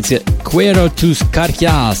Spanish. It's Quiero tus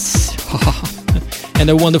caricias. And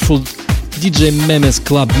a wonderful DJ Memes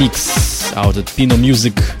club mix out at Pino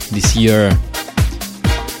Music this year.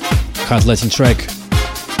 Hot Latin track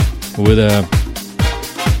with a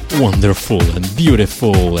wonderful and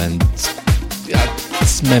beautiful and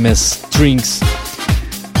Memes strings.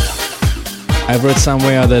 I've read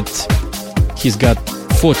somewhere that he's got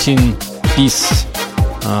 14-piece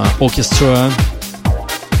orchestra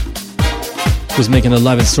who's making a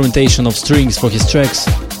live instrumentation of strings for his tracks,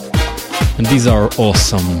 and these are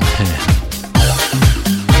awesome.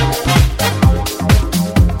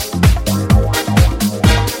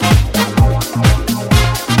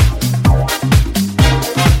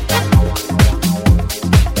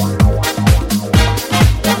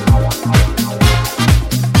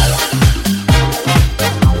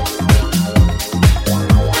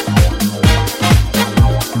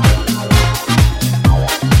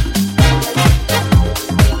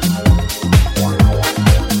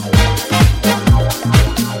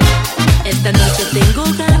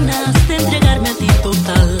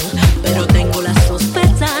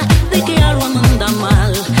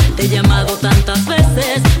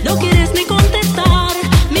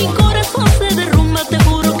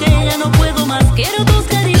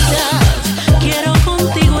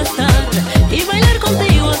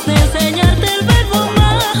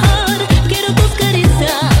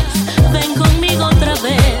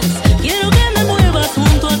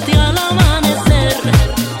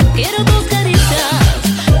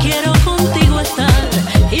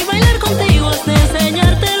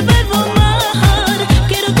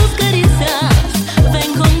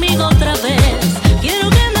 Conmigo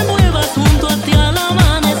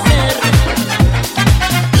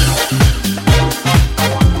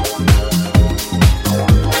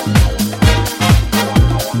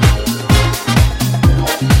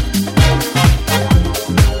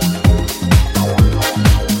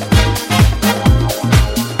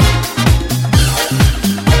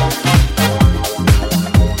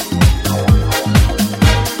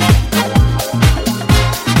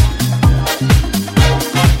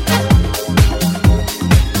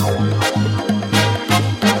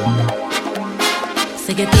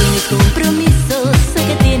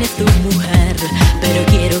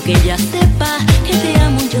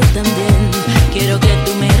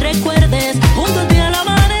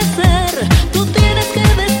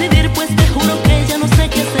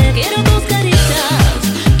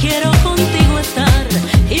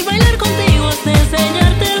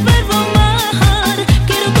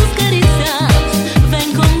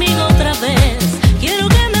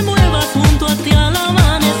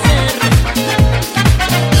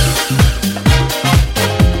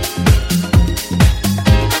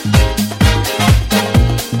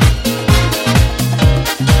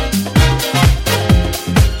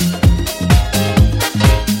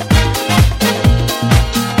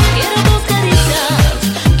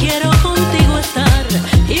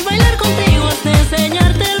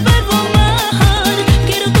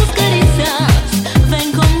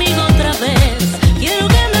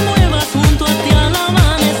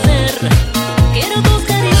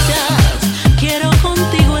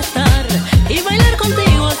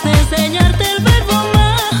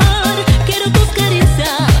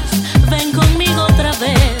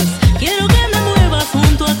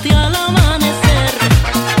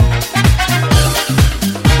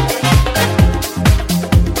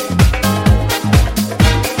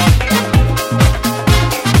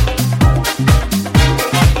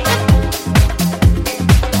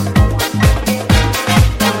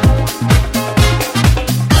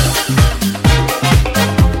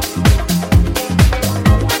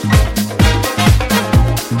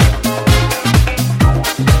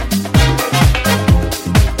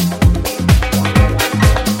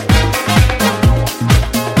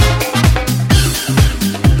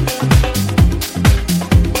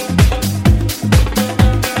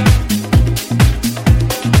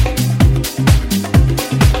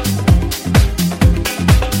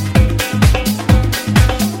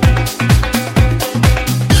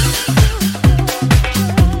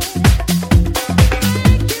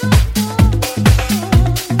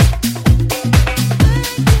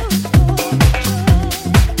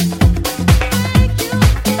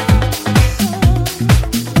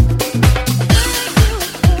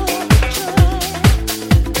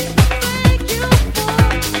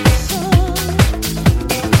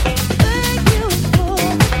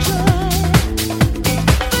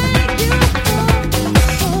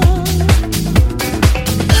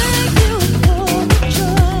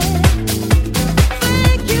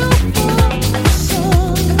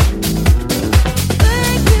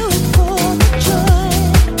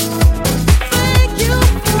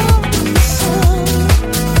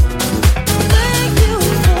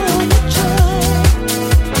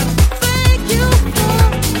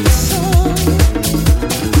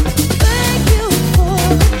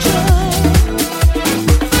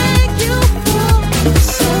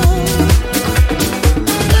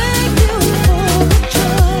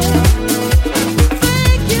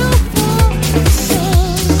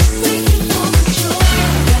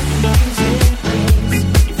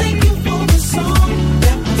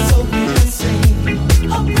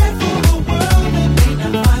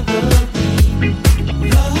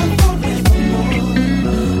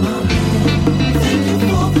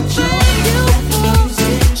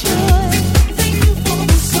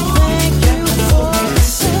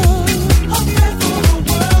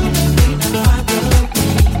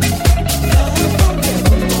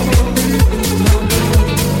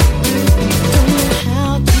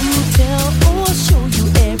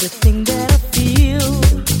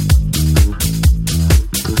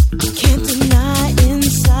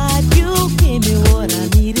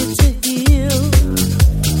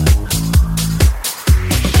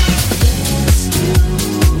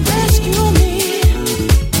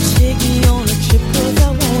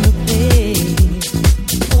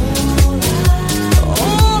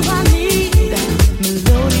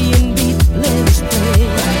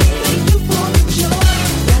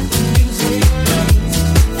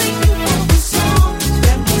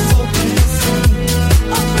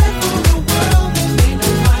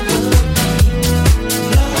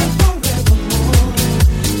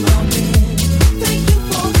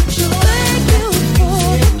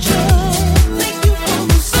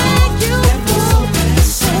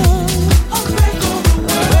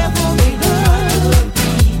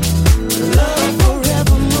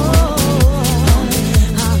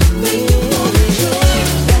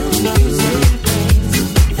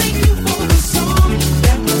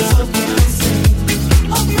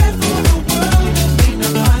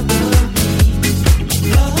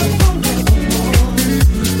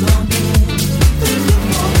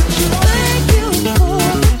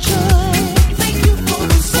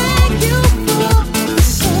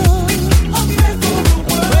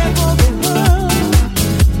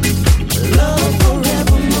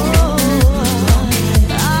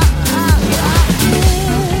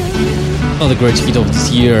Another great hit of this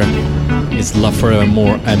year is Love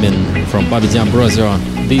Forevermore Amen from Bobby D'Ambrosio.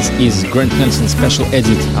 This is Grant Nelson special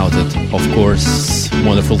edit out it, of course,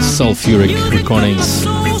 wonderful sulfuric recordings.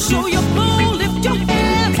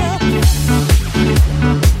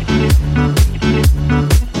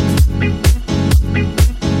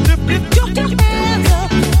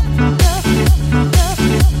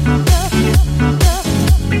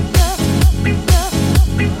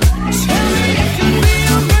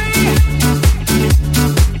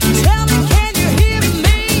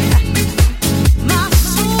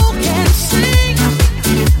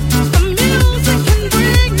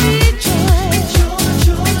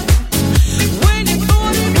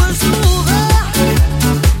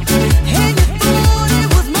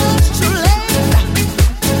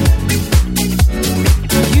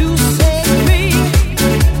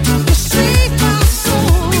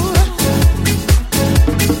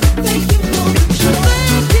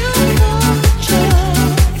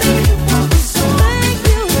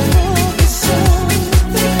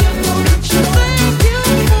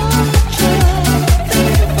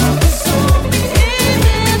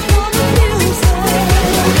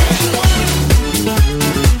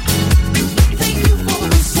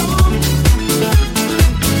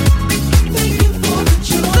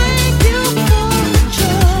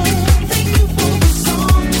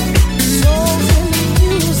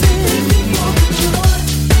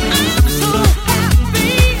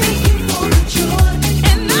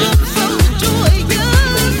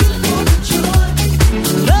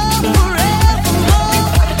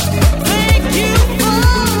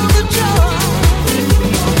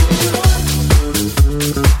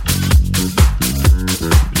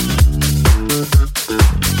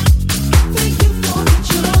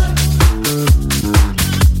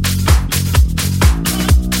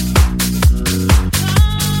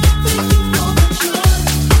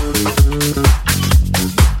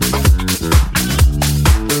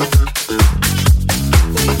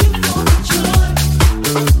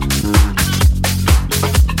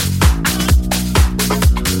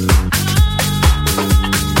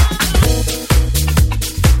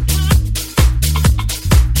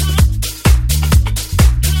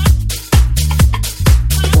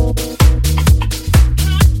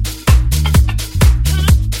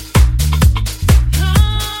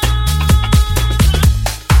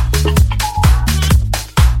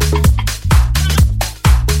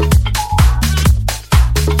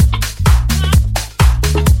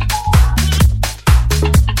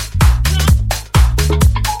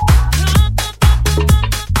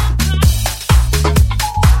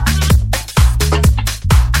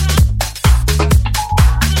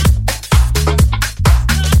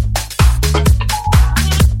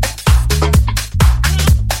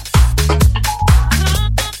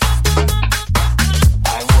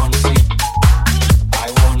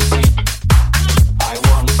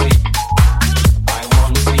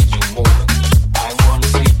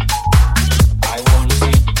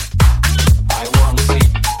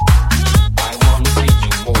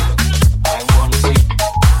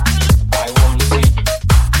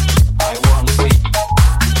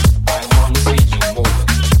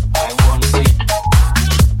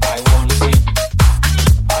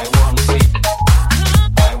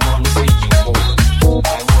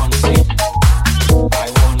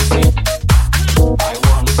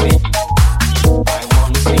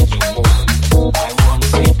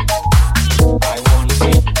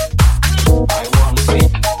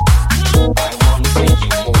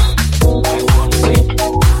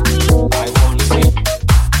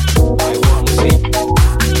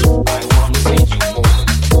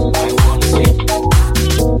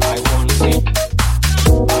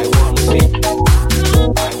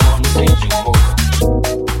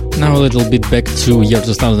 little bit back to year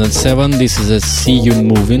 2007. This is a See You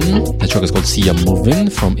Movin'. The track is called See You Movin'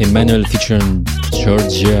 from Emmanuel featuring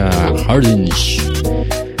Georgia Hardinch.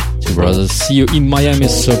 Two brothers. See You in Miami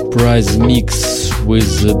surprise mix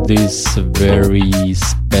with this very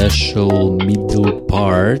special middle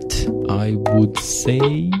part. I would say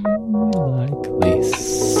like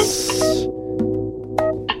this.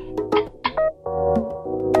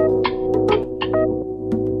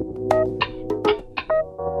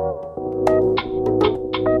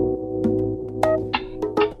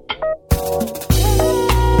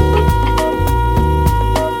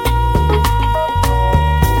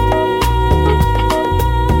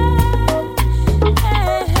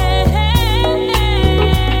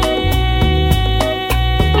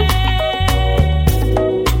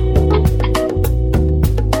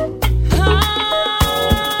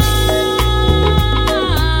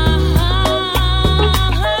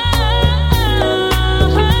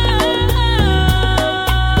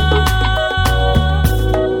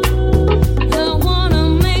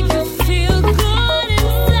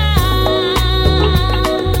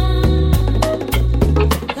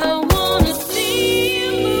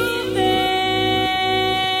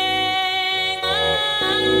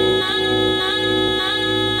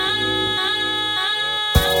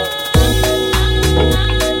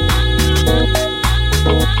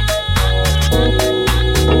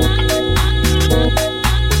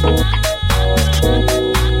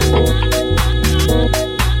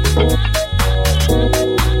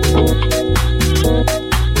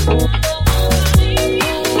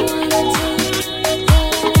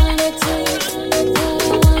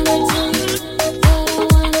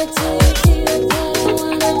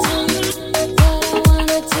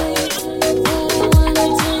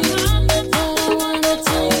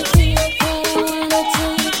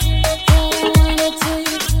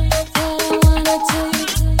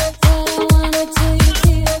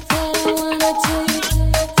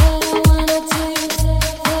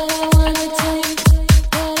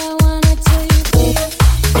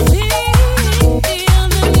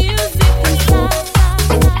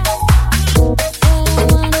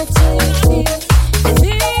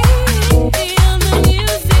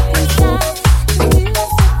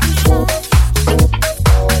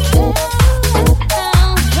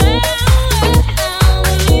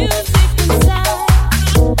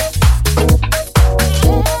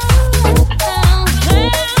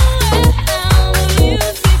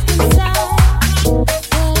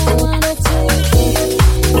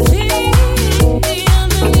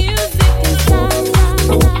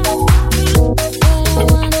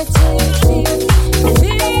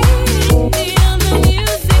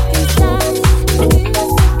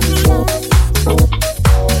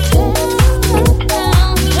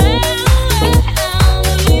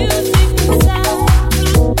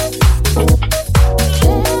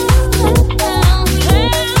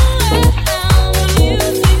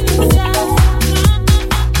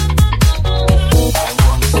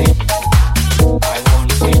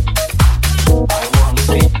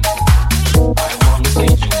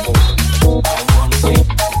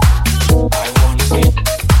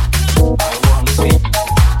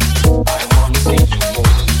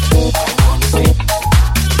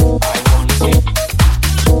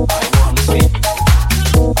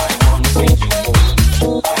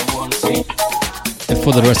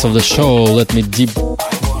 for the rest of the show, let me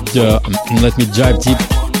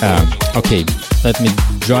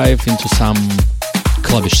drive into some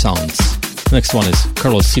clavish sounds. Next one is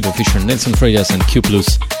Carlos Sibo featuring Nelson Freitas and Q+. The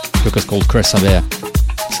track is called Cresaber.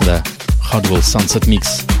 It's the Hardwell Sunset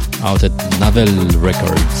Mix out at Navel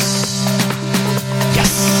Records.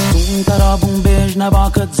 Beijo na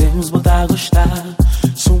boca, dizemos vou tá a gostar.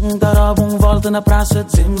 Tarobo, volta na praça,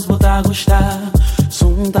 dizemos vou tá a gostar.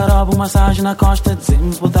 Tarobo, massagem na costa,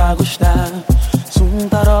 dizemos vou tá a gostar.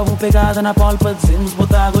 Tarobo, pegada na polpa, dizemos vou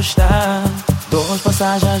tá a gostar. 2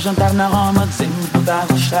 passagens, jantar na Roma, dizemos vou tá a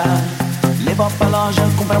gostar. Leva pra loja,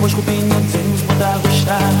 compramos roupinha, dizemos vou tá a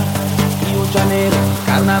gostar. Rio de Janeiro,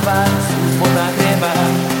 carnaval, dizemos vou tá a crebar.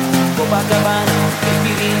 Copacabana,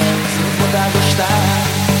 caipirinha, dizemos vou tá a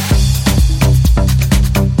gostar.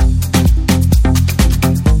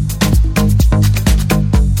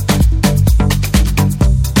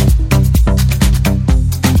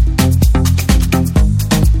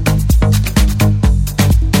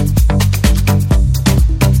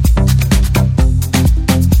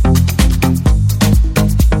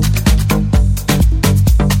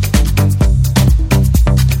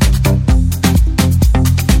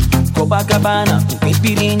 Copacabana, com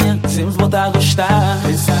caipirinha, dizemos vou tá a gostar.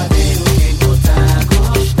 Quer saber o que vou tá a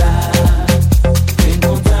gostar?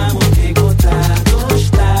 Encontramos o que vou tá a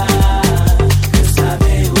gostar. Quer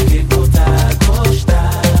saber o que vou tá a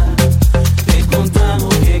gostar? Encontramos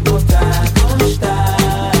o que vou tá a gostar.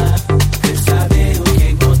 Quer saber o que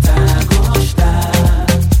vou tá a gostar?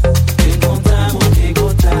 Encontramos o que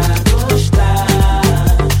vou tá a gostar.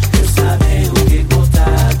 Quer saber o que vou tá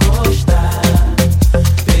a gostar?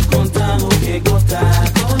 Encontramos o que vou tá a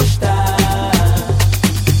gostar.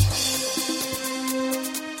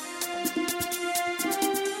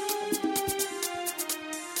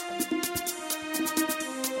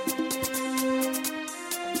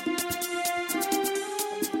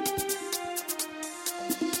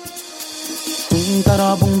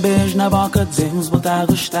 Tarobo, beijo na boca, dizemos vou tá a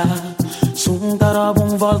gostar.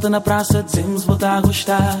 Tarobo, volta na praça, dizemos vou tá a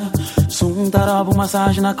gostar. Tarobo,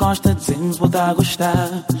 massagem na costa, dizemos vou tá a gostar.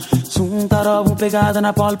 Tarobo, pegada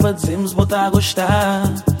na polpa, dizemos vou tá a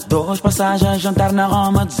gostar. 2 passagens, jantar na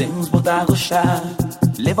Roma, dizemos vou tá a gostar.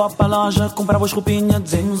 Leva pra loja, compramos roupinha,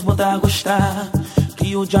 dizemos vou tá a gostar.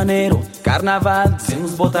 Rio de Janeiro, carnaval,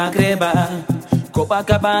 dizemos vou tá a crebar.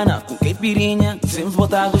 Copacabana, com caipirinha, dizemos vou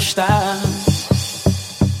tá a gostar.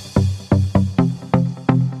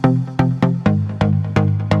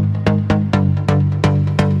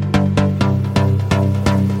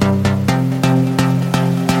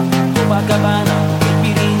 Copacabana,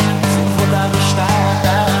 caipirinha, dizemos vou tá a gostar.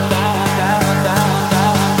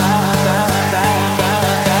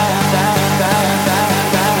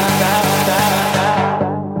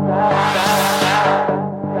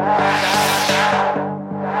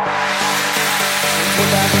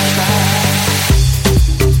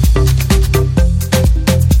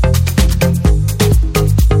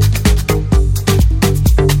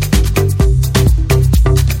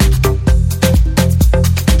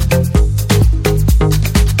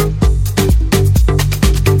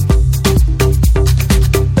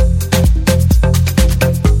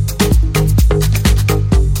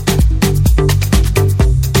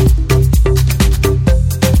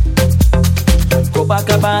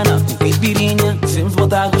 Copacabana, com caipirinha, dizemos vou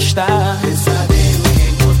tá a gostar. Quer saber o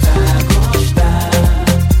que vou tá a gostar?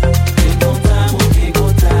 Encontramos o que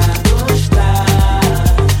vou tá a gostar.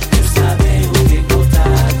 Quer saber o que vou tá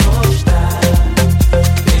a gostar?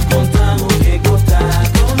 Encontramos o que vou tá a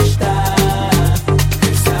gostar.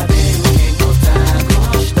 Quer saber o que vou tá a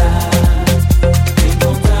gostar?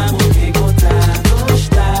 Encontramos o que vou tá a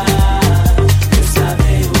gostar. Quer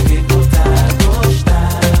saber o que vou tá a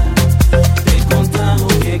gostar? Encontramos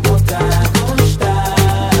o que vou tá a gostar.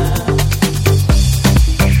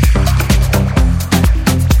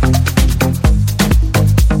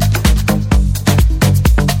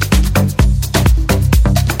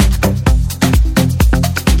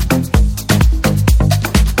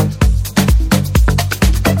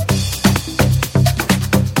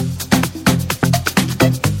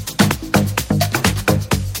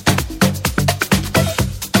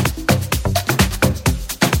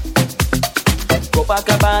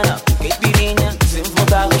 Copacabana, com caipirinha, dizemos vou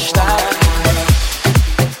tá a gostar.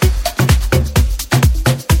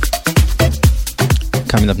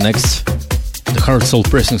 Coming up next, the Hard Soul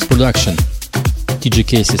Pressings production. DJ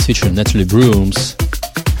Cases featuring Natalie Brooms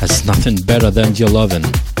has Nothing Better Than Your Lovin'.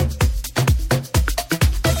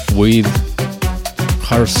 With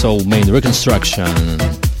Hard Soul main reconstruction.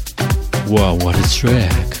 Wow, what a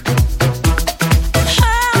track!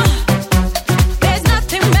 There's nothing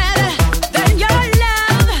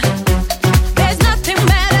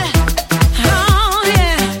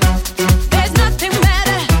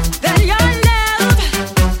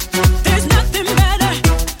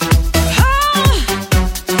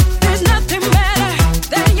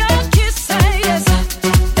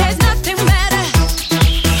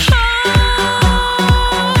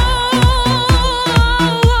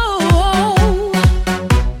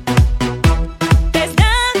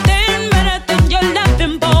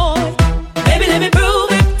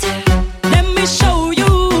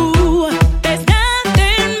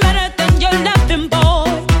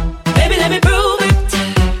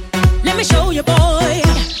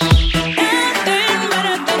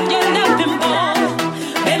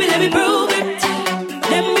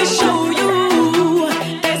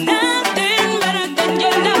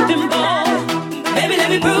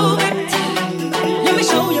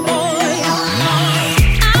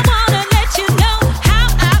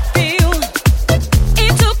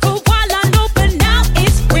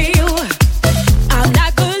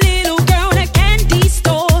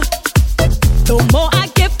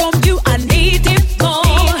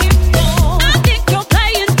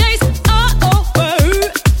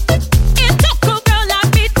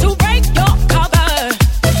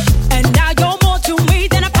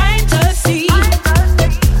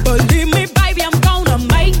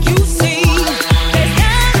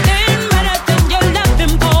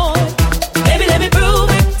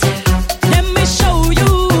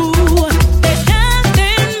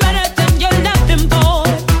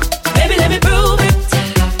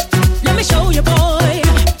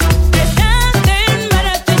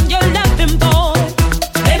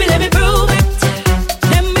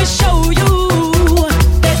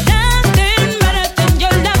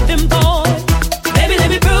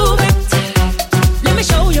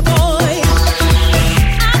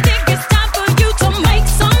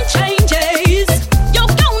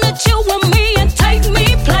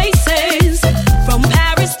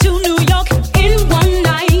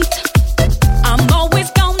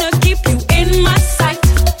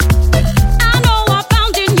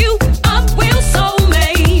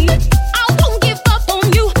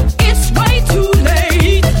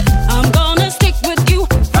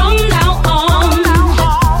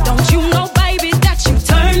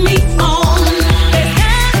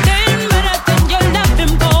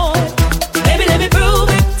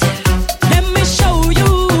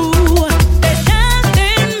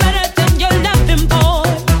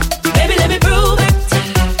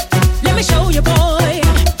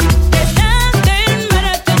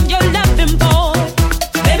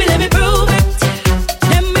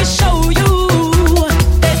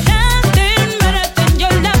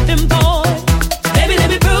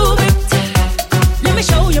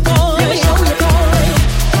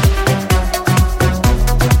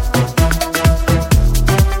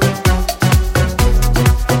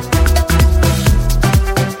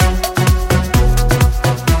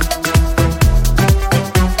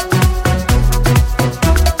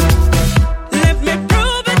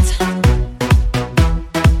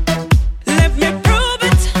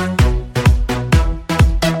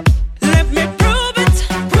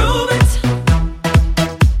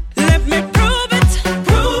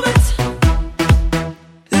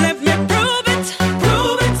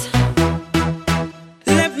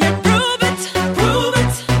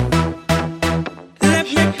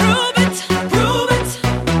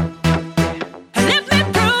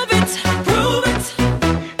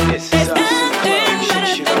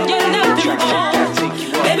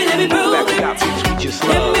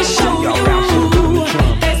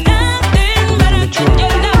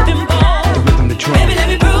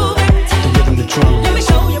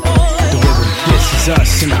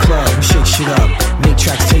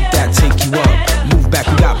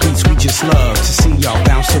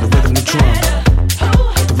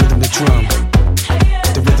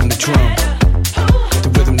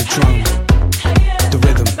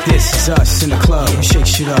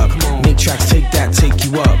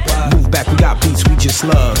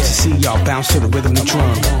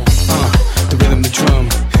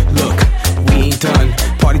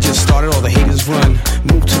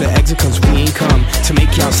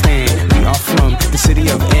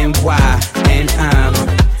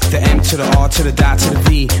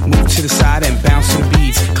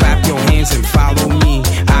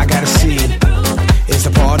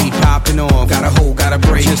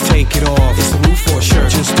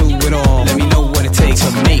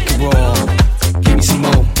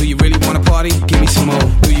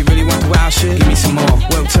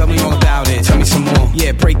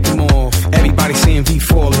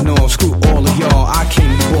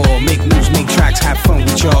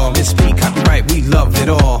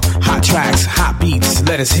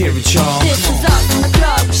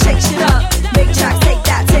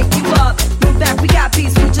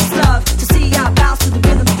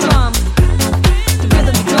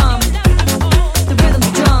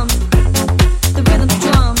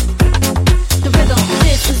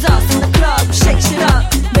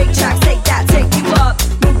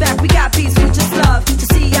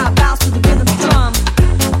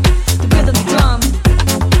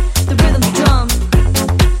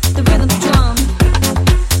The rhythm, the drum,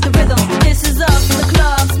 the rhythm. This is us in the club.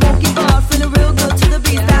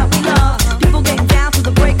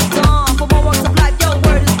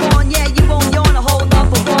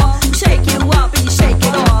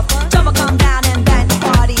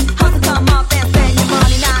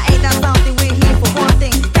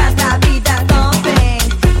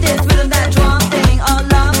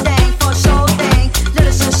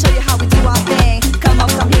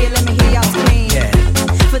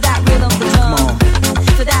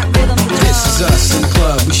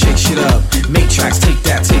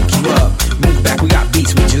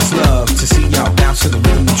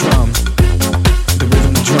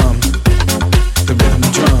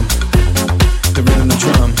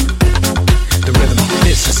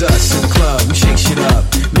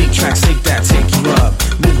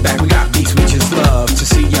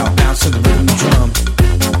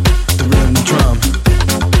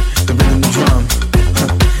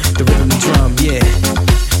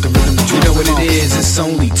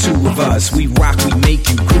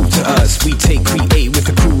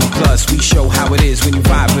 how it is when you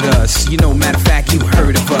vibe with us. You know, matter of fact, you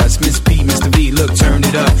heard of us. Miss B, Mr. V, look, turn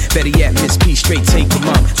it up. Better yet, Miss P, straight take them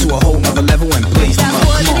up to a whole nother level and blaze them up.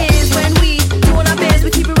 That's what it is when we doing our biz.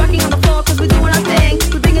 We keep it rocking on the floor cause we're doing our thing.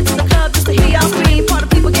 We bring it to the club just to hear y'all scream. Part of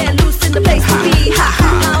people get loose in the place to be. Ha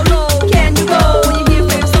ha. How low can you go when you hear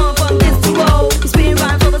favorite song from this to woe? We spin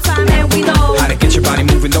rhymes all the time and we know how to get your body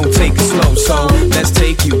moving, don't take it slow. So let's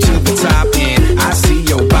take you to the top and I see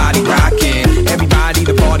your body rocking. Everybody,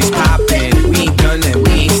 the party's popping. We ain't done and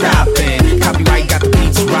we ain't stopping. Copyright got the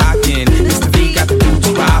beats rocking. Mr. V got the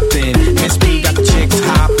dudes popping. Miss B got the chicks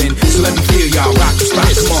hopping. So let me feel y'all rock the spot.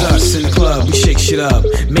 This is us in the club, we shake shit up.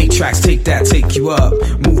 Make tracks, take that, take you up.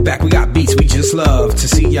 Move back, we got beats, we just love to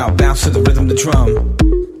see y'all bounce to the rhythm, the drum.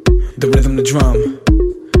 The rhythm, the drum.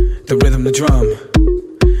 The rhythm, the drum.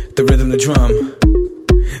 The rhythm, the drum.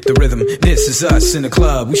 The rhythm, this is us in the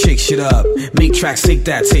club, we shake shit up. Make tracks, take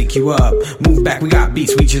that, take you up. Move back, we got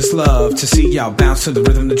beats, we just love to see y'all bounce to the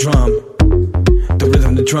rhythm, the drum. The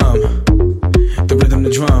rhythm, the drum. The rhythm, the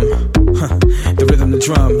drum. Huh. The rhythm, the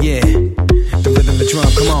drum, yeah. The rhythm, the drum,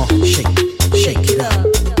 come on. Shake it up.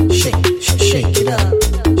 Shake it up. Shake it up.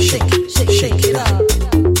 Shake it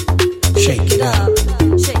up.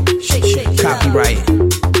 Copyright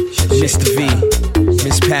Mr. V,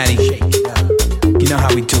 Miss Patty. You know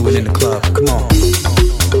how we do it in the club. Come on.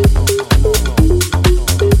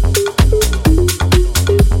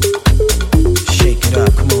 Shake it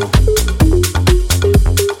up, come on.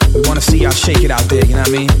 We wanna see y'all shake it out there, you know what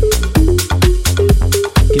I mean?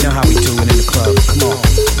 You know how we do it in the club. Come on.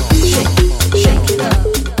 Shake it up.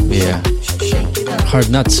 Yeah. Hard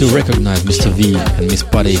not to recognize Mr. V and Miss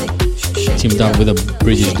Patty teamed up with a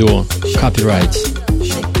British duo, Copyright,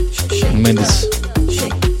 and made this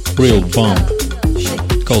real bomb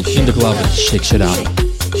called In the Club Shake Shit Up.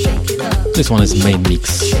 This one is main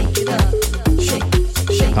mix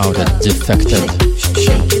out at Defected.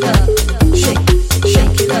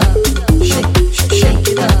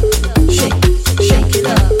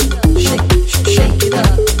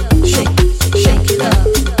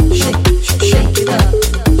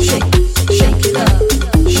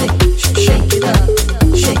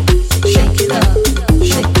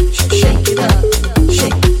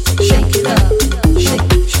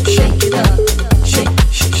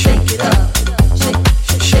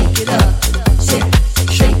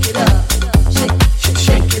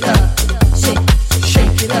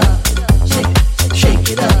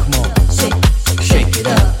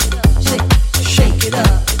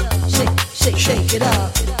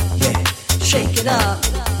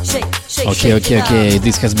 Okay,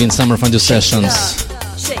 this has been Summer Fondue Sessions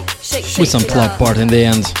with some club part in the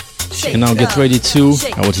end. And now get ready to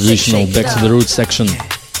our traditional Back to the Roots section.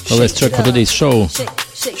 The last track for today's show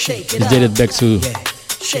is dated back to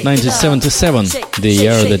 1977, the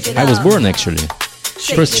year that I was born actually.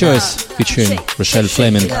 First choice featuring Rochelle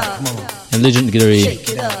Fleming and legendary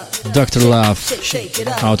Dr. Love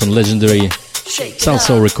out on legendary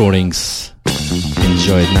Salsoul Recordings.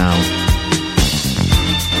 Enjoy it now.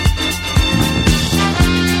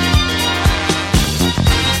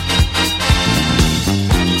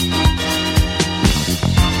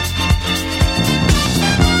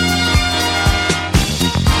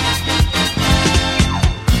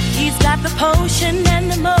 potion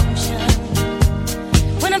and emotion.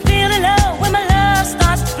 When I'm feeling low, when my love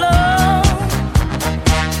starts to flow,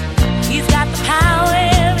 he's got the power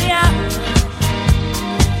every hour.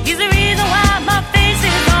 He's the reason why my face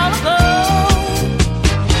is all aglow.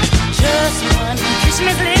 Just one kiss from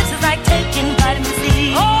his lips is like taking vitamin C.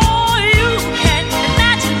 Oh, you can't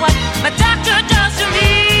imagine what my doctor does to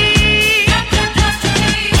me. Doctor does to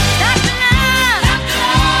me. Doctor Love. Doctor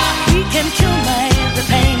Love. He can cure my every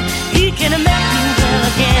pain. He can make me well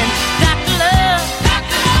again. Doctor Love.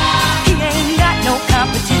 Doctor Love. He ain't got no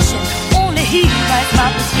competition. Only he writes my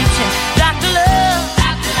prescription. Doctor Love.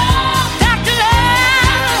 Doctor Love. Doctor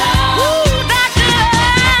Love. Ooh, Doctor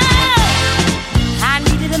Love. I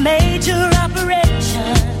needed a major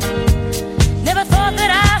operation. Never thought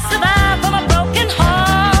that I'd survive from a broken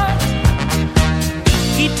heart.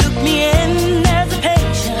 He took me in as a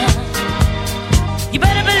patient. You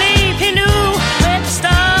better believe he knew where to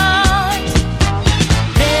start.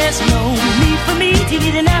 There's no need for me to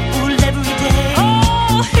eat an apple every day.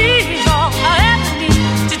 Oh, he's all I ever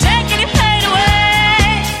need to take any pain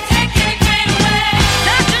away. Take any pain away.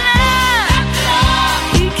 Doctor Love. Doctor Love.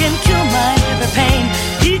 He can cure my every pain.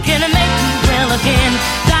 He can make me well again.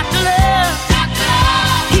 Doctor Love. Doctor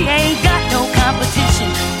Love. He ain't got no competition.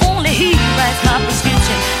 Only he writes my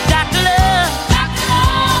prescription. Doctor Love. Doctor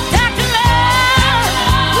Love. Doctor Love.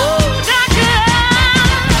 Ooh, Doctor Love.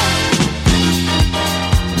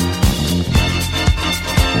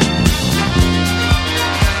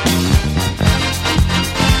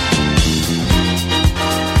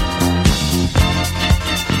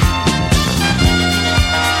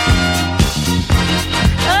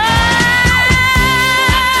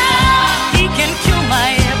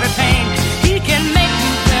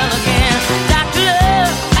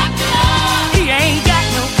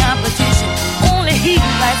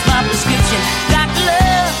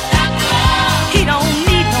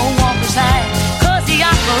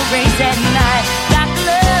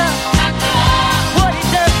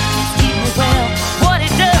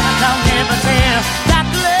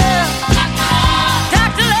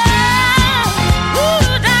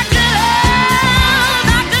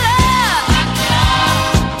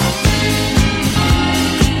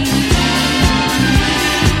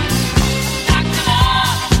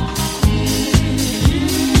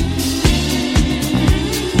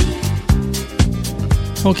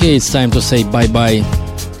 Okay, it's time to say bye-bye.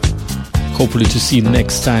 Hopefully to see you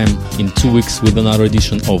next time in 2 weeks with another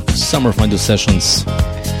edition of Summer Fondue Sessions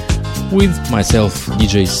with myself,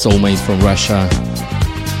 DJ Soulmate from Russia.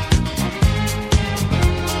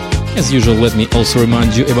 As usual, let me also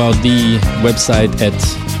remind you about the website at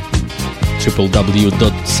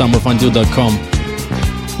www.summerfondue.com,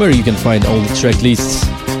 where you can find all the track lists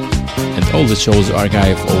and all the shows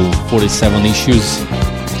archive, all 47 issues,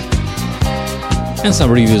 and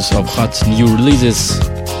some reviews of hot new releases,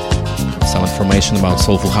 some information about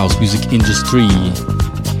soulful house music industry.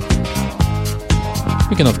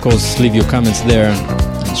 You can of course leave your comments there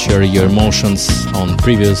and share your emotions on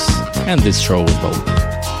previous and this show as well.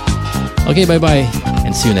 Okay, bye bye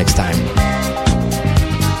and see you next time.